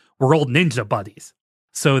Ninja, were old ninja buddies.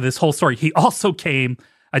 So this whole story. He also came,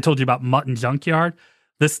 I told you about Mutton Junkyard.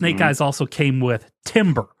 This Snake Eyes also came with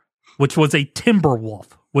Timber, which was a timber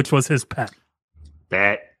wolf, which was his pet.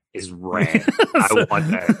 That is rad. I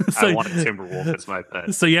want that. I want a timber wolf as my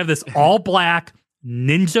pet. So you have this all black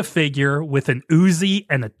ninja figure with an Uzi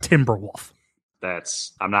and a timber wolf.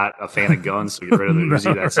 I'm not a fan of guns, so get rid of the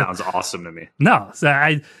Uzi. That sounds awesome to me. No,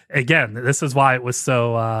 so this is why it was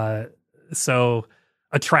so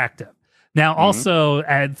attractive. Now, also,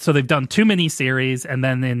 so they've done 2 miniseries, and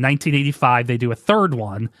then in 1985 they do a third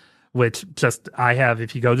one which just I have.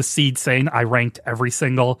 If you go to Seed Sane, I ranked every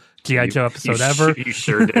single G.I. Joe episode ever. You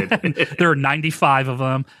sure did. There are 95 of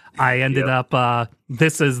them. I ended up.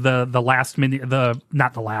 This is the last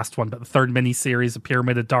not the last one, but the third mini series, The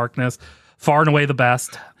Pyramid of Darkness. Far and away the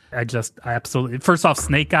best. I absolutely. First off,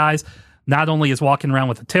 Snake Eyes not only is walking around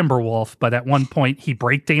with a timber wolf, but at one point he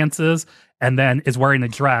break dances and then is wearing a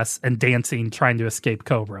dress and dancing, trying to escape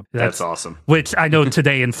Cobra. That's awesome. Which I know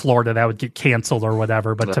today in Florida that would get canceled or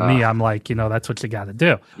whatever, but to me, I'm like, that's what you got to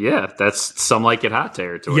do. Yeah, that's Some Like It Hot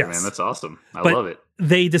territory, man. That's awesome. I love it.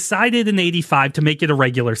 They decided in '85 to make it a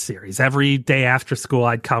regular series. Every day after school,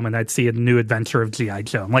 I'd come and I'd see a new adventure of G.I.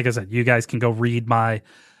 Joe. And like I said, you guys can go read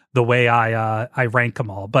the way I rank them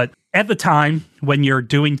all. But at the time, when you're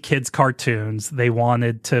doing kids' cartoons, they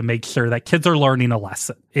wanted to make sure that kids are learning a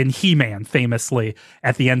lesson. In He-Man, famously,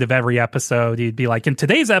 at the end of every episode, he'd be like, in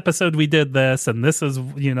today's episode, we did this, and this is,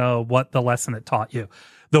 what the lesson it taught you.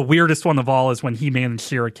 The weirdest one of all is when He-Man and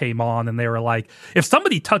She-Ra came on, and they were like, if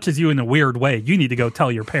somebody touches you in a weird way, you need to go tell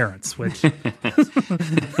your parents, which... At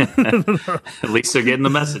least they're getting the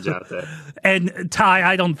message out there. And Ty,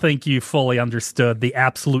 I don't think you fully understood the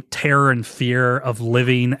absolute terror and fear of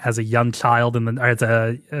living as a young child as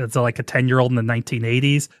a 10-year-old in the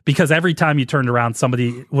 1980s, because every time you turned around,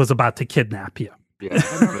 somebody was about to kidnap you. Yeah,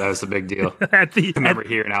 I remember that was a big deal. I remember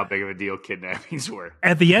hearing how big of a deal kidnappings were.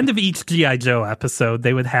 At the end of each G.I. Joe episode,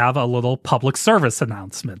 they would have a little public service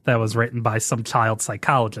announcement that was written by some child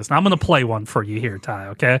psychologist. Now, I'm going to play one for you here, Ty,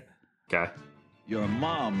 okay? Okay. Your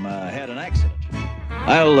mom had an accident.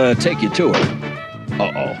 I'll take you to her.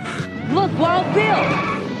 Uh-oh. Look, Wild Bill.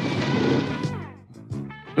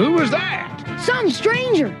 Who was that? Some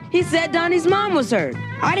stranger. He said Donnie's mom was hurt.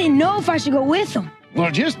 I didn't know if I should go with him. Well,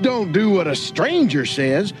 just don't do what a stranger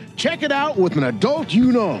says. Check it out with an adult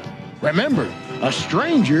you know. Remember, a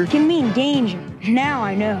stranger can mean danger. Now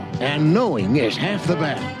I know. And knowing is half the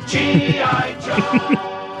battle. G.I. Joe.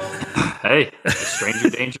 Hey, a stranger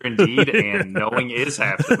danger indeed, and knowing is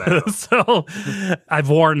half the battle. So I've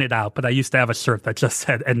worn it out, but I used to have a shirt that just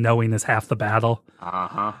said, and knowing is half the battle.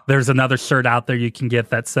 Uh-huh. There's another shirt out there you can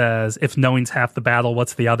get that says, if knowing's half the battle,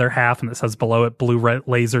 what's the other half? And it says below it, blue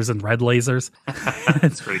lasers and red lasers.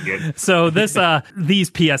 That's pretty good. So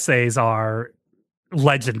these PSAs are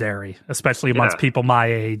legendary, especially amongst people my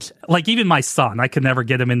age. Like even my son, I could never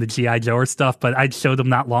get him into G.I. Joe or stuff, but I showed him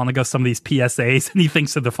not long ago some of these PSAs, and he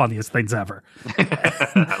thinks they're the funniest things ever.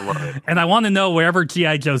 I love it. And I want to know wherever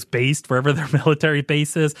G.I. Joe's based, wherever their military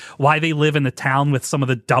base is, why they live in a town with some of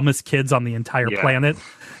the dumbest kids on the entire planet.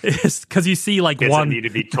 Is because you see like kids one that need to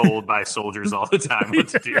be told by soldiers all the time what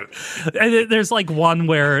to do. And there's like one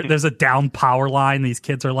where there's a down power line. These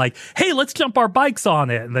kids are like, "Hey, let's jump our bikes on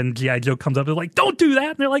it." And then G.I. Joe comes up and like, "Don't do that."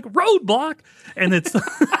 And they're like, "Roadblock." And it's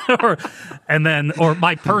or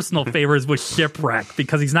my personal favorite is with Shipwreck,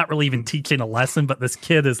 because he's not really even teaching a lesson, but this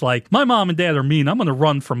kid is like, "My mom and dad are mean. I'm going to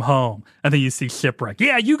run from home." And then you see Shipwreck.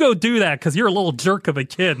 "Yeah, you go do that because you're a little jerk of a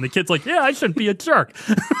kid." And the kid's like, "Yeah, I shouldn't be a jerk."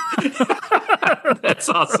 That's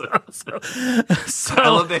awesome. So I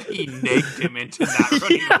love that he nagged him into not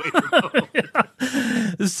running away from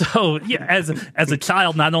home. So yeah, as a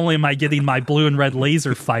child, not only am I getting my blue and red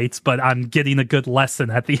laser fights, but I'm getting a good lesson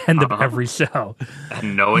at the end of every show.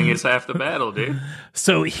 And knowing is half the battle, dude.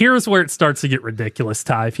 So here's where it starts to get ridiculous,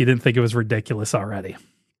 Ty, if you didn't think it was ridiculous already.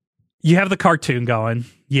 You have the cartoon going.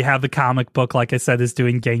 You have the comic book, like I said, is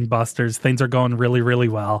doing gangbusters. Things are going really, really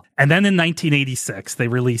well. And then in 1986, they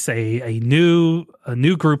release a new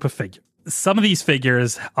group of figures. Some of these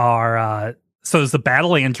figures are... So there's the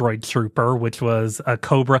Battle Android Trooper, which was a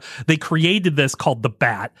Cobra. They created this called the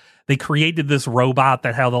Bat. They created this robot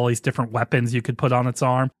that had all these different weapons you could put on its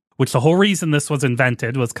arm, which the whole reason this was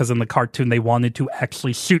invented was because in the cartoon they wanted to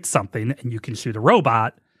actually shoot something, and you can shoot a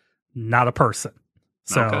robot, not a person.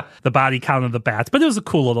 So the body count of the Bats, but it was a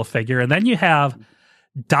cool little figure. And then you have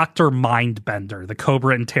Dr. Mindbender, the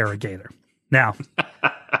Cobra Interrogator. Now...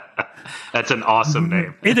 That's an awesome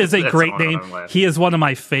name. It is a great name. He is one of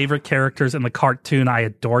my favorite characters in the cartoon. I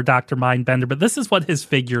adore Dr. Mindbender, but this is what his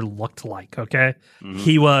figure looked like, okay? Mm-hmm.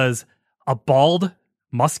 He was a bald,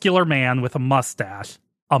 muscular man with a mustache,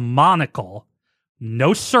 a monocle,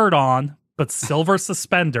 no shirt on, but silver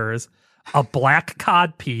suspenders, a black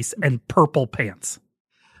codpiece, and purple pants.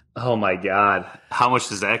 Oh my God. How much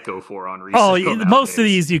does that go for on resale? Most of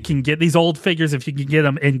these you can get. These old figures, if you can get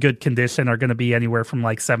them in good condition, are going to be anywhere from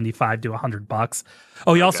like $75 to $100.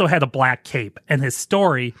 Oh, he also had a black cape. And his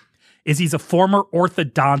story is he's a former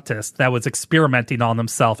orthodontist that was experimenting on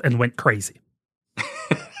himself and went crazy.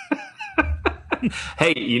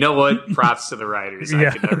 Hey, you know what? Props to the writers. I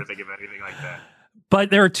could never think of anything like that. But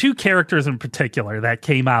there are two characters in particular that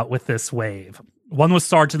came out with this wave. One was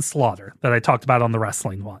Sergeant Slaughter that I talked about on the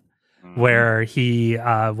wrestling one, where he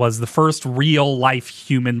was the first real life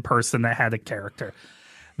human person that had a character.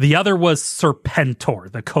 The other was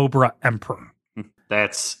Serpentor, the Cobra Emperor.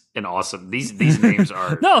 That's an awesome. These names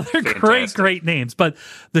are no, they're fantastic. great names. But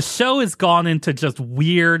the show has gone into just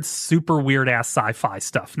weird, super weird ass sci-fi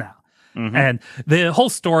stuff now. Mm-hmm. And the whole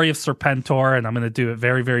story of Serpentor, and I'm going to do it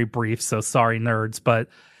very, very brief, so sorry, nerds, but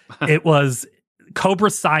it was Cobra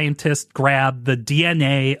scientists grabbed the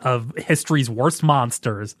DNA of history's worst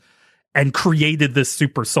monsters and created this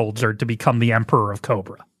super soldier to become the Emperor of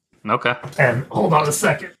Cobra. Okay. And hold on a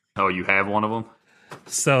second. Oh, you have one of them?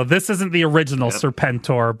 So this isn't the original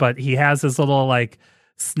Serpentor, but he has his little like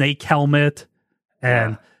snake helmet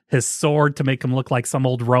and his sword to make him look like some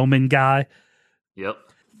old Roman guy. Yep.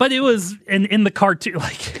 But it was in the cartoon,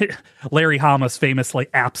 like Larry Hamas famously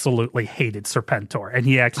absolutely hated Serpentor, and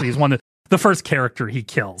he actually is one of the first character he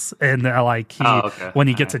kills, and when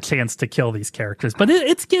he gets a chance to kill these characters. But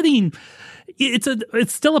it's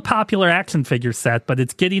still a popular action figure set, but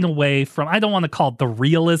it's getting away from, I don't want to call it the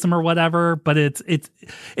realism or whatever, but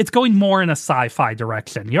it's going more in a sci-fi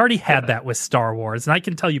direction. You already had that with Star Wars, and I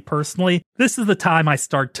can tell you personally, this is the time I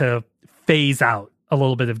start to phase out a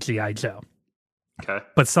little bit of G.I. Joe. Okay.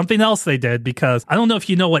 But something else they did, because I don't know if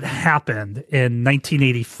you know what happened in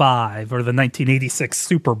 1985 or the 1986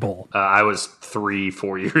 Super Bowl. I was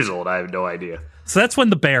 3-4 years old. I have no idea. So that's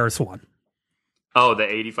when the Bears won. Oh, the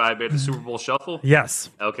 85 made the Super Bowl shuffle?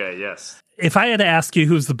 Yes. Okay, yes. If I had to ask you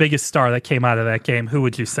who's the biggest star that came out of that game, who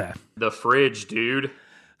would you say? The fridge, dude.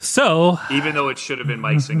 So, even though it should have been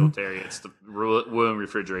Mike Singletary, it's the William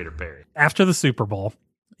Refrigerator Perry. After the Super Bowl,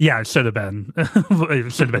 it should have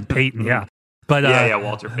been Peyton, yeah. But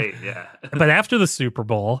Walter Payton, yeah. But after the Super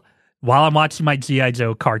Bowl, while I'm watching my G.I.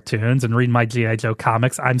 Joe cartoons and reading my G.I. Joe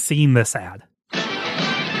comics, I'm seeing this ad. He's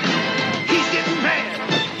getting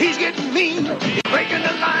mad. He's getting mean. Breaking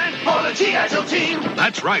the line for the G.I. Joe team.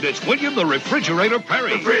 That's right, it's William the Refrigerator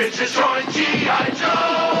Perry. The fridge destroying G.I.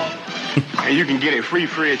 Joe. And you can get a free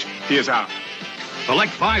fridge. Here's how.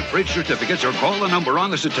 Collect 5 fridge certificates or call the number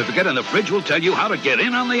on the certificate, and the fridge will tell you how to get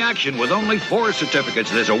in on the action with only 4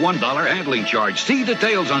 certificates. There's a $1 handling charge. See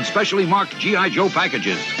details on specially marked G.I. Joe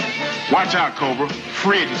packages. Watch out, Cobra.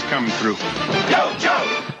 Fridge is coming through. Yo,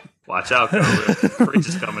 Joe! Watch out, Cobra. Fridge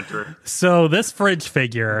is coming through. So this fridge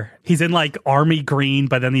figure, he's in like army green,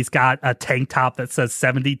 but then he's got a tank top that says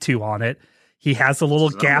 72 on it. He has a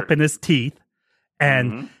little gap in his teeth,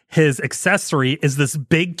 and his accessory is this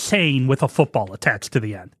big chain with a football attached to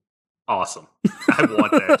the end. Awesome. I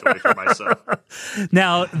want that toy for myself.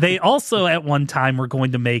 Now, they also at one time were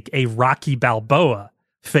going to make a Rocky Balboa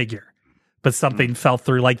figure, but something fell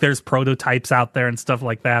through. Like there's prototypes out there and stuff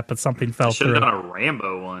like that, but something fell through. Should have done a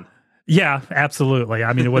Rambo one. Yeah, absolutely.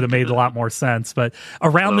 I mean, it would have made a lot more sense. But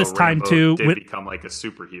around this time Rambo too, did become like a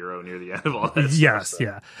superhero near the end of all this. Yes,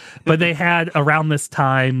 yeah. But they had around this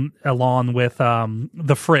time, along with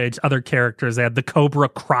the fridge, other characters. They had the Cobra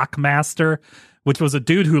Croc Master, which was a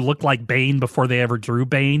dude who looked like Bane before they ever drew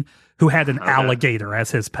Bane, who had an alligator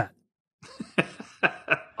as his pet.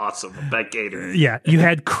 Awesome, a pet gator. Yeah, you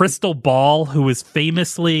had Crystal Ball, who was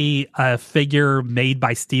famously a figure made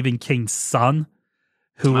by Stephen King's son,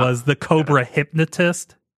 who was the Cobra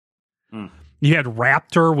hypnotist. You had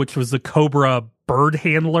Raptor, which was the Cobra bird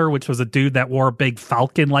handler, which was a dude that wore a big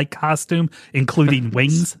falcon-like costume, including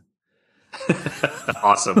wings.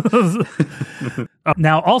 Awesome.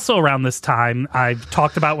 Now, also around this time, I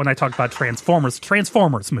talked about when I talked about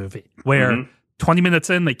Transformers movie, where 20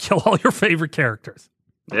 minutes in, they kill all your favorite characters.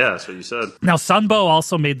 Yeah, that's what you said. Now, Sunbow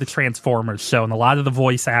also made the Transformers show, and a lot of the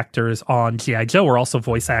voice actors on G.I. Joe were also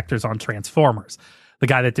voice actors on Transformers. The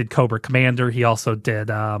guy that did Cobra Commander, he also did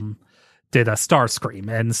a Starscream.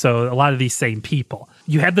 And so a lot of these same people.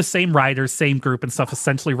 You had the same writers, same group and stuff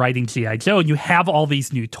essentially writing G.I. Joe, and you have all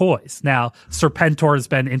these new toys. Now, Serpentor has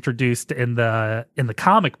been introduced in the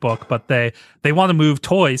comic book, but they want to move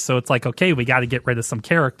toys, so it's like, okay, we got to get rid of some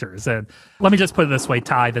characters. And let me just put it this way,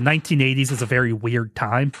 Ty, the 1980s is a very weird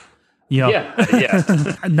time. You know,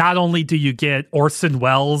 yeah. Not only do you get Orson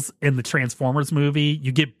Welles in the Transformers movie,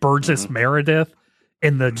 you get Burgess Meredith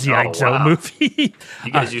in the G.I. Joe movie.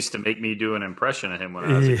 You guys used to make me do an impression of him when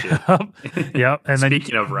I was a kid. Yep. And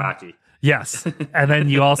Speaking of Rocky. Yes. And then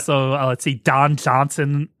you also, let's see, Don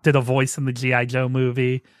Johnson did a voice in the G.I. Joe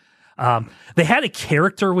movie. They had a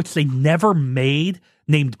character which they never made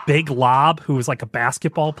named Big Lob, who was like a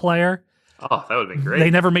basketball player. Oh, that would have been great. They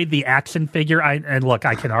never made the action figure. And look,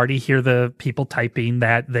 I can already hear the people typing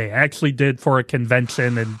that they actually did for a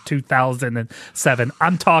convention in 2007.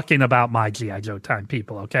 I'm talking about my G.I. Joe time,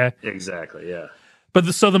 people, okay? Exactly, yeah. But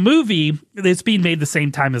so the movie, it's being made the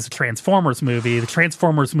same time as the Transformers movie. The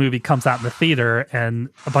Transformers movie comes out in the theater, and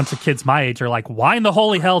a bunch of kids my age are like, why in the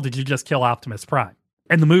holy hell did you just kill Optimus Prime?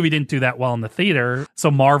 And the movie didn't do that well in the theater. So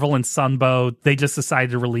Marvel and Sunbow, they just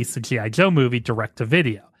decided to release the G.I. Joe movie direct to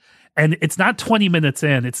video. And it's not 20 minutes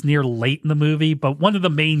in, it's near late in the movie, but one of the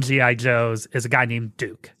main G.I. Joes is a guy named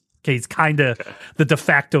Duke. Okay, he's kind of the de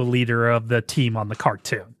facto leader of the team on the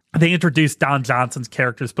cartoon. They introduced Don Johnson's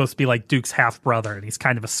character, supposed to be like Duke's half-brother, and he's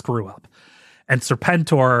kind of a screw-up. And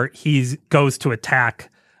Serpentor, he goes to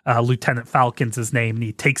attack Lieutenant Falcon's his name, and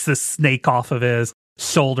he takes this snake off of his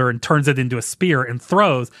shoulder and turns it into a spear and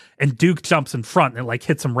throws, and Duke jumps in front and like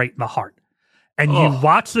hits him right in the heart. And you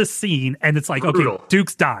watch this scene, and it's like, brutal. Okay,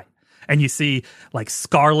 Duke's dying. And you see, like,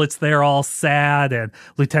 Scarlet's there all sad, and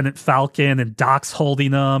Lieutenant Falcon, and Doc's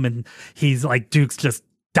holding him, and he's like, Duke's just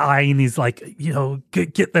dying. He's like, you know,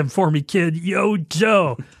 get them for me, kid. Yo,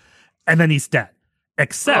 Joe. And then he's dead.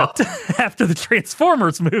 Except after the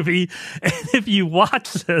Transformers movie, and if you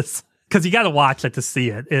watch this, because you got to watch it to see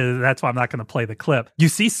it. That's why I'm not going to play the clip. You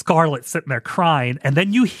see Scarlet sitting there crying, and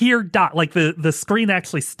then you hear Doc, like the screen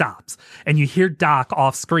actually stops, and you hear Doc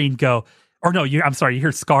off screen go, or no, I'm sorry, you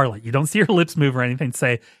hear Scarlet. You don't see her lips move or anything,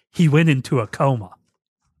 say, he went into a coma.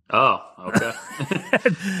 Oh, okay.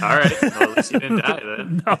 All right. Well, at least he didn't die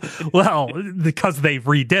then. No, well, because they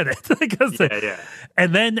redid it. Yeah.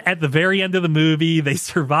 And then at the very end of the movie, they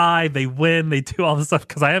survive, they win, they do all this stuff,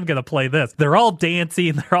 because I am going to play this. They're all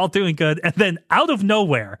dancing, they're all doing good, and then out of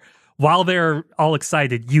nowhere, while they're all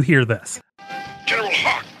excited, you hear this. General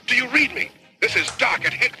Hawk, do you read me? This is Doc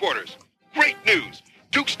at headquarters. Great news.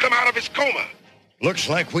 Duke's come out of his coma. Looks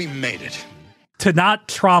like we made it. To not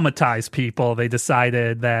traumatize people, they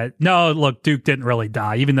decided that, no, look, Duke didn't really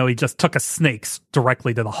die, even though he just took a snake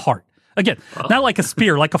directly to the heart. Again, not like a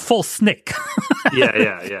spear, like a full snake.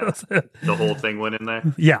 Yeah. The whole thing went in there?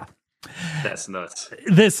 Yeah. That's nuts.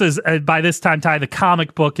 This is, by this time, Ty, the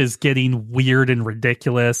comic book is getting weird and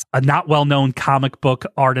ridiculous. A not well-known comic book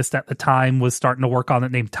artist at the time was starting to work on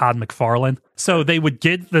it named Todd McFarlane. So they would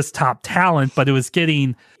get this top talent, but it was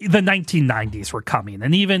getting, the 1990s were coming.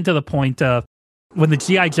 And even to the point of, when the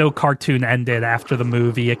G.I. Joe cartoon ended after the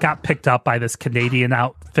movie, it got picked up by this Canadian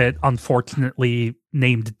outfit, unfortunately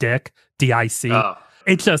named Dick, D-I-C. Oh.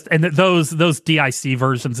 It just, and those D-I-C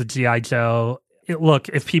versions of G.I. Joe, look,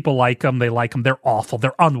 if people like them, they like them. They're awful.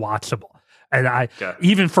 They're unwatchable. And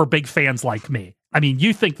even for big fans like me, I mean,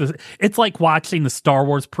 you think this, it's like watching the Star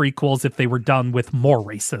Wars prequels if they were done with more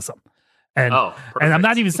racism. And I'm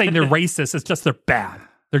not even saying they're racist. It's just they're bad.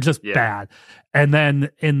 They're just bad. And then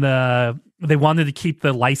they wanted to keep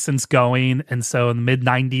the license going. And so in the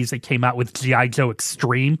mid-90s, they came out with G.I. Joe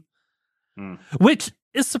Extreme, which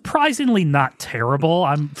is surprisingly not terrible.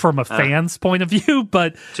 I'm from a fan's point of view,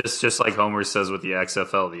 but just like Homer says with the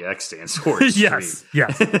XFL, the X stands for Extreme.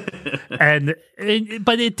 yes.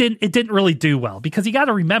 But it didn't really do well, because you got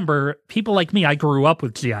to remember, people like me, I grew up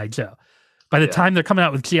with G.I. Joe. By the time they're coming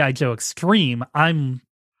out with G.I. Joe Extreme, I'm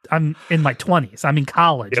in my 20s. I'm in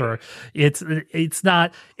college, or it's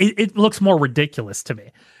not. It looks more ridiculous to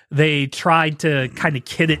me. They tried to kind of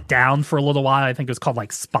kid it down for a little while. I think it was called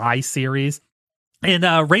like Spy Series, and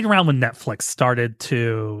right around when Netflix started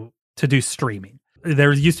to do streaming,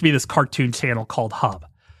 there used to be this cartoon channel called Hub,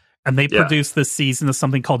 and they produced this season of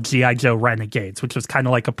something called G.I. Joe Renegades, which was kind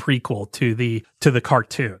of like a prequel to the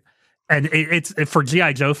cartoon. And it's for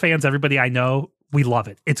G.I. Joe fans, everybody I know, we love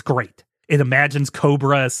it. It's great. It imagines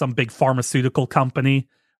Cobra as some big pharmaceutical company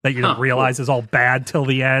that you don't realize is all bad till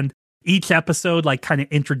the end. Each episode like kind of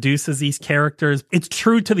introduces these characters. It's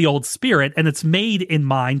true to the old spirit, and it's made in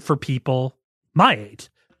mind for people my age.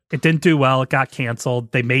 It didn't do well. It got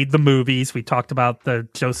canceled. They made the movies. We talked about the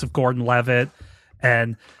Joseph Gordon-Levitt,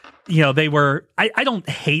 and they were, I don't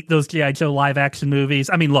hate those G.I. Joe live action movies.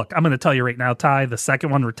 I mean, look, I'm going to tell you right now, Ty, the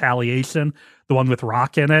second one, Retaliation, the one with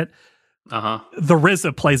Rock in it, the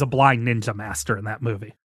RZA plays a blind ninja master in that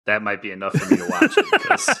movie. That might be enough for me to watch it,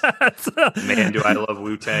 because man, do I love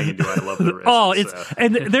Wu-Tang and do I love the RZA.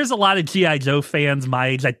 And there's a lot of G.I. Joe fans my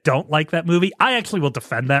age that don't like that movie. I actually will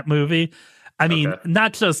defend that movie. I mean,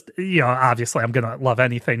 not just, obviously I'm going to love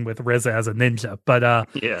anything with RZA as a ninja, but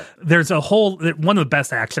there's one of the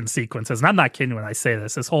best action sequences, and I'm not kidding when I say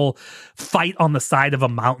this whole fight on the side of a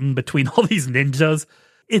mountain between all these ninjas.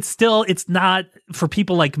 It's not, for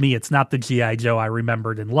people like me, it's not the G.I. Joe I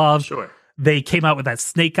remembered and loved. Sure. They came out with that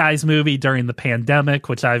Snake Eyes movie during the pandemic,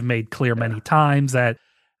 which I've made clear many times that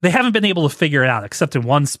They haven't been able to figure it out except in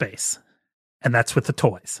one space, and that's with the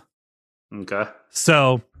toys. Okay.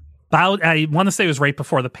 So I want to say it was right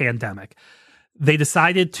before the pandemic. They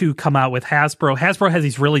decided to come out with Hasbro. Hasbro has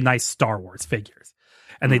these really nice Star Wars figures.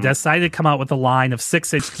 And they decided to come out with a line of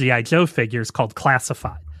 6-inch G.I. Joe figures called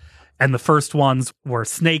Classified. And the first ones were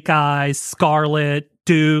Snake Eyes, Scarlet,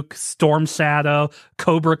 Duke, Storm Shadow,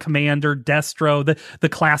 Cobra Commander, Destro, the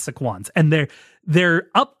classic ones. And they're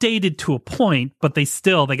updated to a point, but they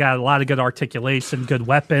got a lot of good articulation, good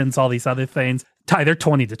weapons, all these other things. Ty, they're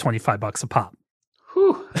 $20 to $25 a pop.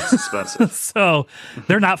 Whew, that's expensive. So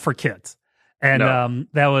they're not for kids. And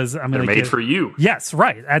that was they're made for you. Yes,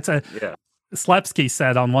 right. Slepsky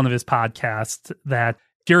said on one of his podcasts that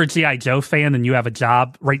if you're a G.I. Joe fan and you have a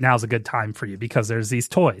job, right now is a good time for you because there's these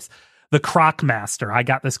toys. The Croc Master. I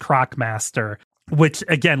got this Croc Master, which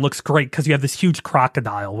again looks great because you have this huge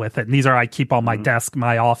crocodile with it. And these I keep on my desk,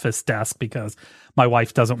 my office desk, because my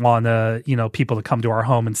wife doesn't want people to come to our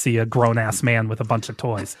home and see a grown ass man with a bunch of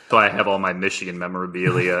toys. So I have all my Michigan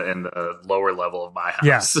memorabilia in the lower level of my house.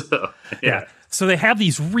 Yeah. So, yeah. So they have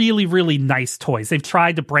these really, really nice toys. They've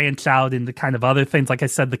tried to branch out into kind of other things. Like I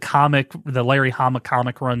said, the Larry Hama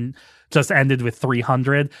comic run just ended with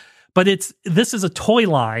 300. But this is a toy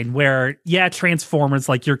line where, Transformers,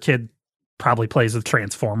 like your kid probably plays with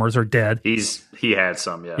Transformers or did. He had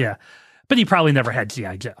some, yeah. Yeah. But he probably never had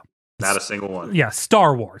G.I. Joe. Not a single one. Yeah,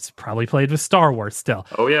 Star Wars. Probably played with Star Wars still.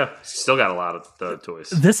 Oh, yeah. Still got a lot of the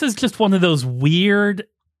toys. This is just one of those weird,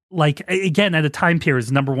 like, again, at a time period,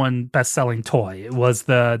 his number one best-selling toy. It was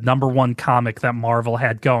the number one comic that Marvel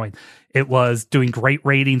had going. It was doing great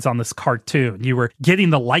ratings on this cartoon. You were getting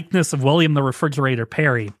the likeness of William the Refrigerator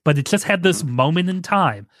Perry, but it just had this moment in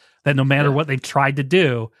time that no matter what they've tried to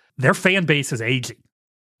do, their fan base is aging.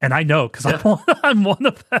 And I know because I'm one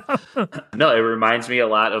of them. No, it reminds me a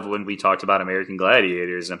lot of when we talked about American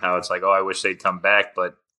Gladiators and how it's like, oh, I wish they'd come back.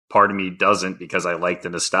 But part of me doesn't because I like the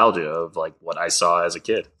nostalgia of like what I saw as a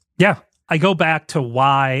kid. Yeah. I go back to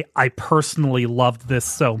why I personally loved this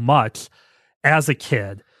so much as a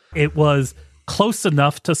kid. It was close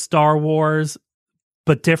enough to Star Wars,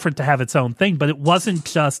 but different to have its own thing. But it wasn't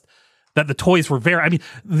just that the toys were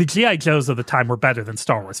the G.I. Joes of the time were better than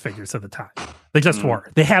Star Wars figures of the time. They just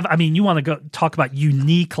were. They have, you want to go talk about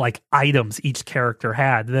unique like items each character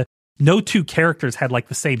had. No two characters had like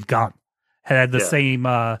the same gun, had the same,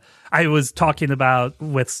 I was talking about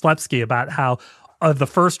with Slepsky about how the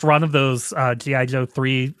first run of those G.I. Joe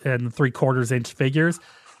 3 3/4 inch figures,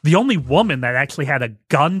 the only woman that actually had a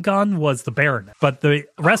gun was the Baroness. But the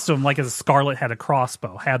rest of them, like as Scarlet had a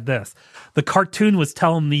crossbow, had this. The cartoon was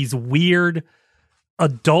telling these weird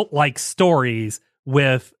adult-like stories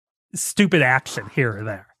with stupid action here or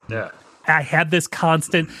there. Yeah. I had this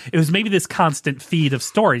constant feed of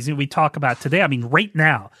stories we talk about today. Right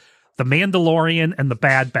now, The Mandalorian and The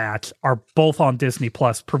Bad Batch are both on Disney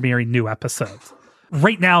Plus premiering new episodes.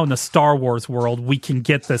 Right now in the Star Wars world, we can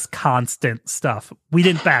get this constant stuff. We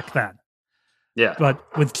didn't back then. Yeah. But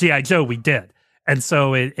with G.I. Joe, we did. And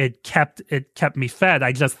so it kept me fed.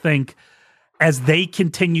 I just think as they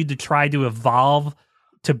continued to try to evolve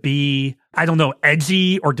to be,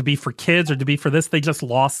 edgy or to be for kids or to be for this, they just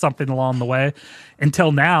lost something along the way.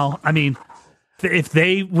 Until now, if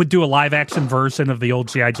they would do a live action version of the old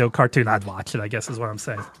G.I. Joe cartoon, I'd watch it, I guess is what I'm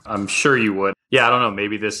saying. I'm sure you would. Yeah, I don't know.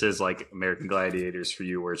 Maybe this is like American Gladiators for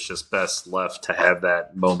you where it's just best left to have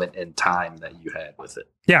that moment in time that you had with it.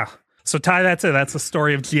 Yeah. So, Ty, that's it. That's the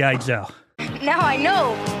story of G.I. Joe. Now I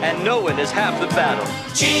know. And knowing is half the battle.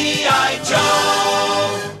 G.I.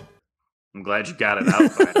 Joe! I'm glad you got it out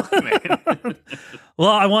finally, man. Well,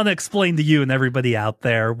 I want to explain to you and everybody out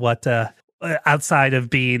there what outside of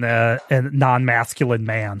being a non-masculine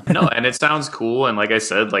man. No, and it sounds cool. And like I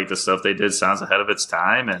said, like the stuff they did sounds ahead of its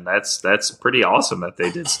time. And that's pretty awesome that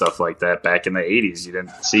they did stuff like that back in the 80s. You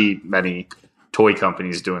didn't see many toy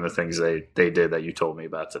companies doing the things they did that you told me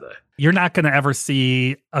about today. You're not going to ever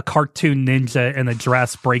see a cartoon ninja in a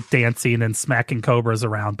dress breakdancing and smacking cobras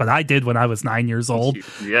around, but I did when I was 9 years old.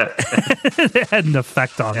 Yeah. It had an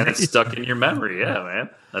effect on me. And it's stuck in your memory. Yeah, man.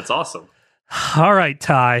 That's awesome. All right,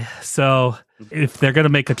 Ty. So if they're going to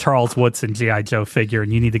make a Charles Woodson G.I. Joe figure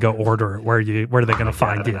and you need to go order it, where are they going to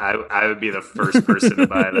find you? I would be the first person to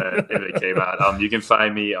buy that if it came out. You can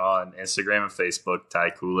find me on Instagram and Facebook, Ty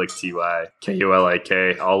Kulik,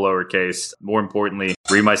 TYKULIK, all lowercase. More importantly,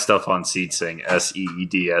 read my stuff on SeedSing,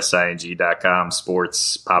 SEEDSING.com,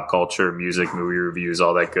 sports, pop culture, music, movie reviews,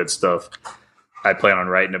 all that good stuff. I plan on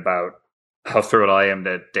writing about how thrilled I am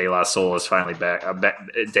that De La Soul is finally back.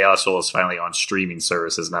 De La Soul is finally on streaming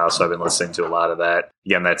services now, so I've been listening to a lot of that.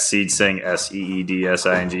 Again, that's Seedsing,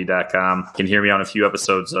 SEEDSING.com. You can hear me on a few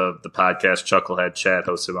episodes of the podcast Chucklehead Chat,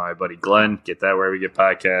 hosted by my buddy Glenn. Get that wherever you get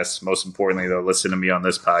podcasts. Most importantly, though, listen to me on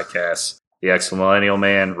this podcast. The Ex-Millennial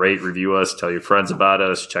Man. Rate, review us, tell your friends about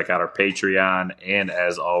us, check out our Patreon, and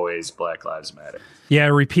as always, Black Lives Matter. Yeah,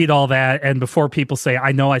 repeat all that. And before people say,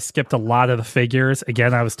 I know I skipped a lot of the figures.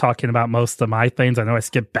 Again, I was talking about most of my things. I know I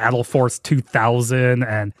skipped Battle Force 2000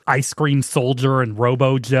 and Ice Cream Soldier and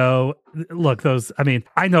Robo Joe. Look, those, I mean,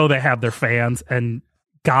 I know they have their fans, and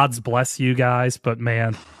God's bless you guys, but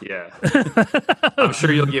man. Yeah. I'm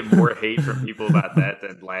sure you'll get more hate from people about that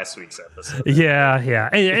than last week's episode. Yeah.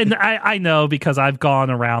 And I know, because I've gone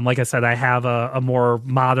around, like I said, I have a more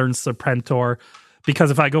modern Serpentor.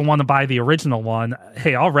 Because if I go want to buy the original one,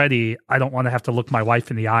 hey, already I don't want to have to look my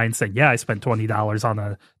wife in the eye and say, yeah, I spent $20 on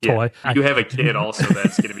a toy. You have a kid also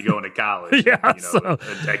that's going to be going to college in a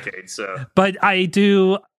decade. So, but I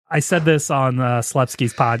said this on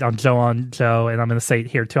Slepsky's pod, on Joe, and I'm going to say it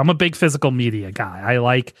here too. I'm a big physical media guy. I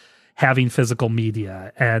like having physical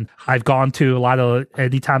media, and I've gone to a lot of,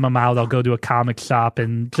 anytime I'm out, I'll go to a comic shop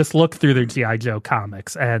and just look through their G.I. Joe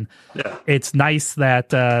comics. And it's nice that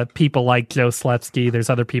people like Joe Slepsky, there's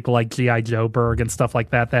other people like G.I. Joe Berg and stuff like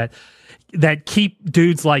that keep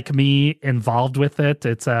dudes like me involved with it.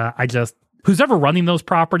 It's who's ever running those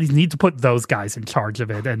properties need to put those guys in charge of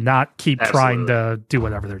it and not keep trying to do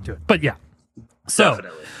whatever they're doing. But yeah, so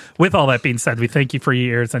definitely. With all that being said, we thank you for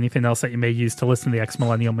your ears. Anything else that you may use to listen to the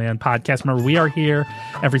Ex-Millennial Man podcast. Remember, we are here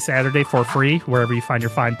every Saturday for free, wherever you find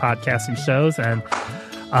your fine podcasting shows. And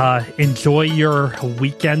enjoy your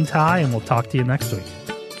weekend, Ty, and we'll talk to you next week.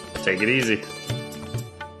 Take it easy.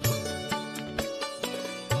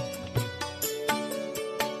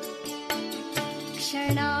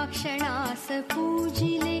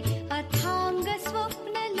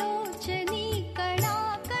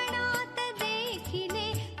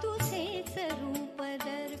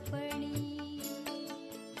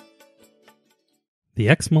 The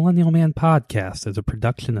Ex-Millennial Man podcast is a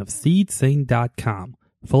production of Seedsing.com,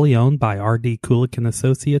 fully owned by R.D. Kulik &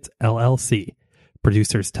 Associates, LLC.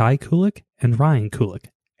 Producers Ty Kulik and Ryan Kulik.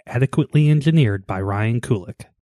 Adequately engineered by Ryan Kulik.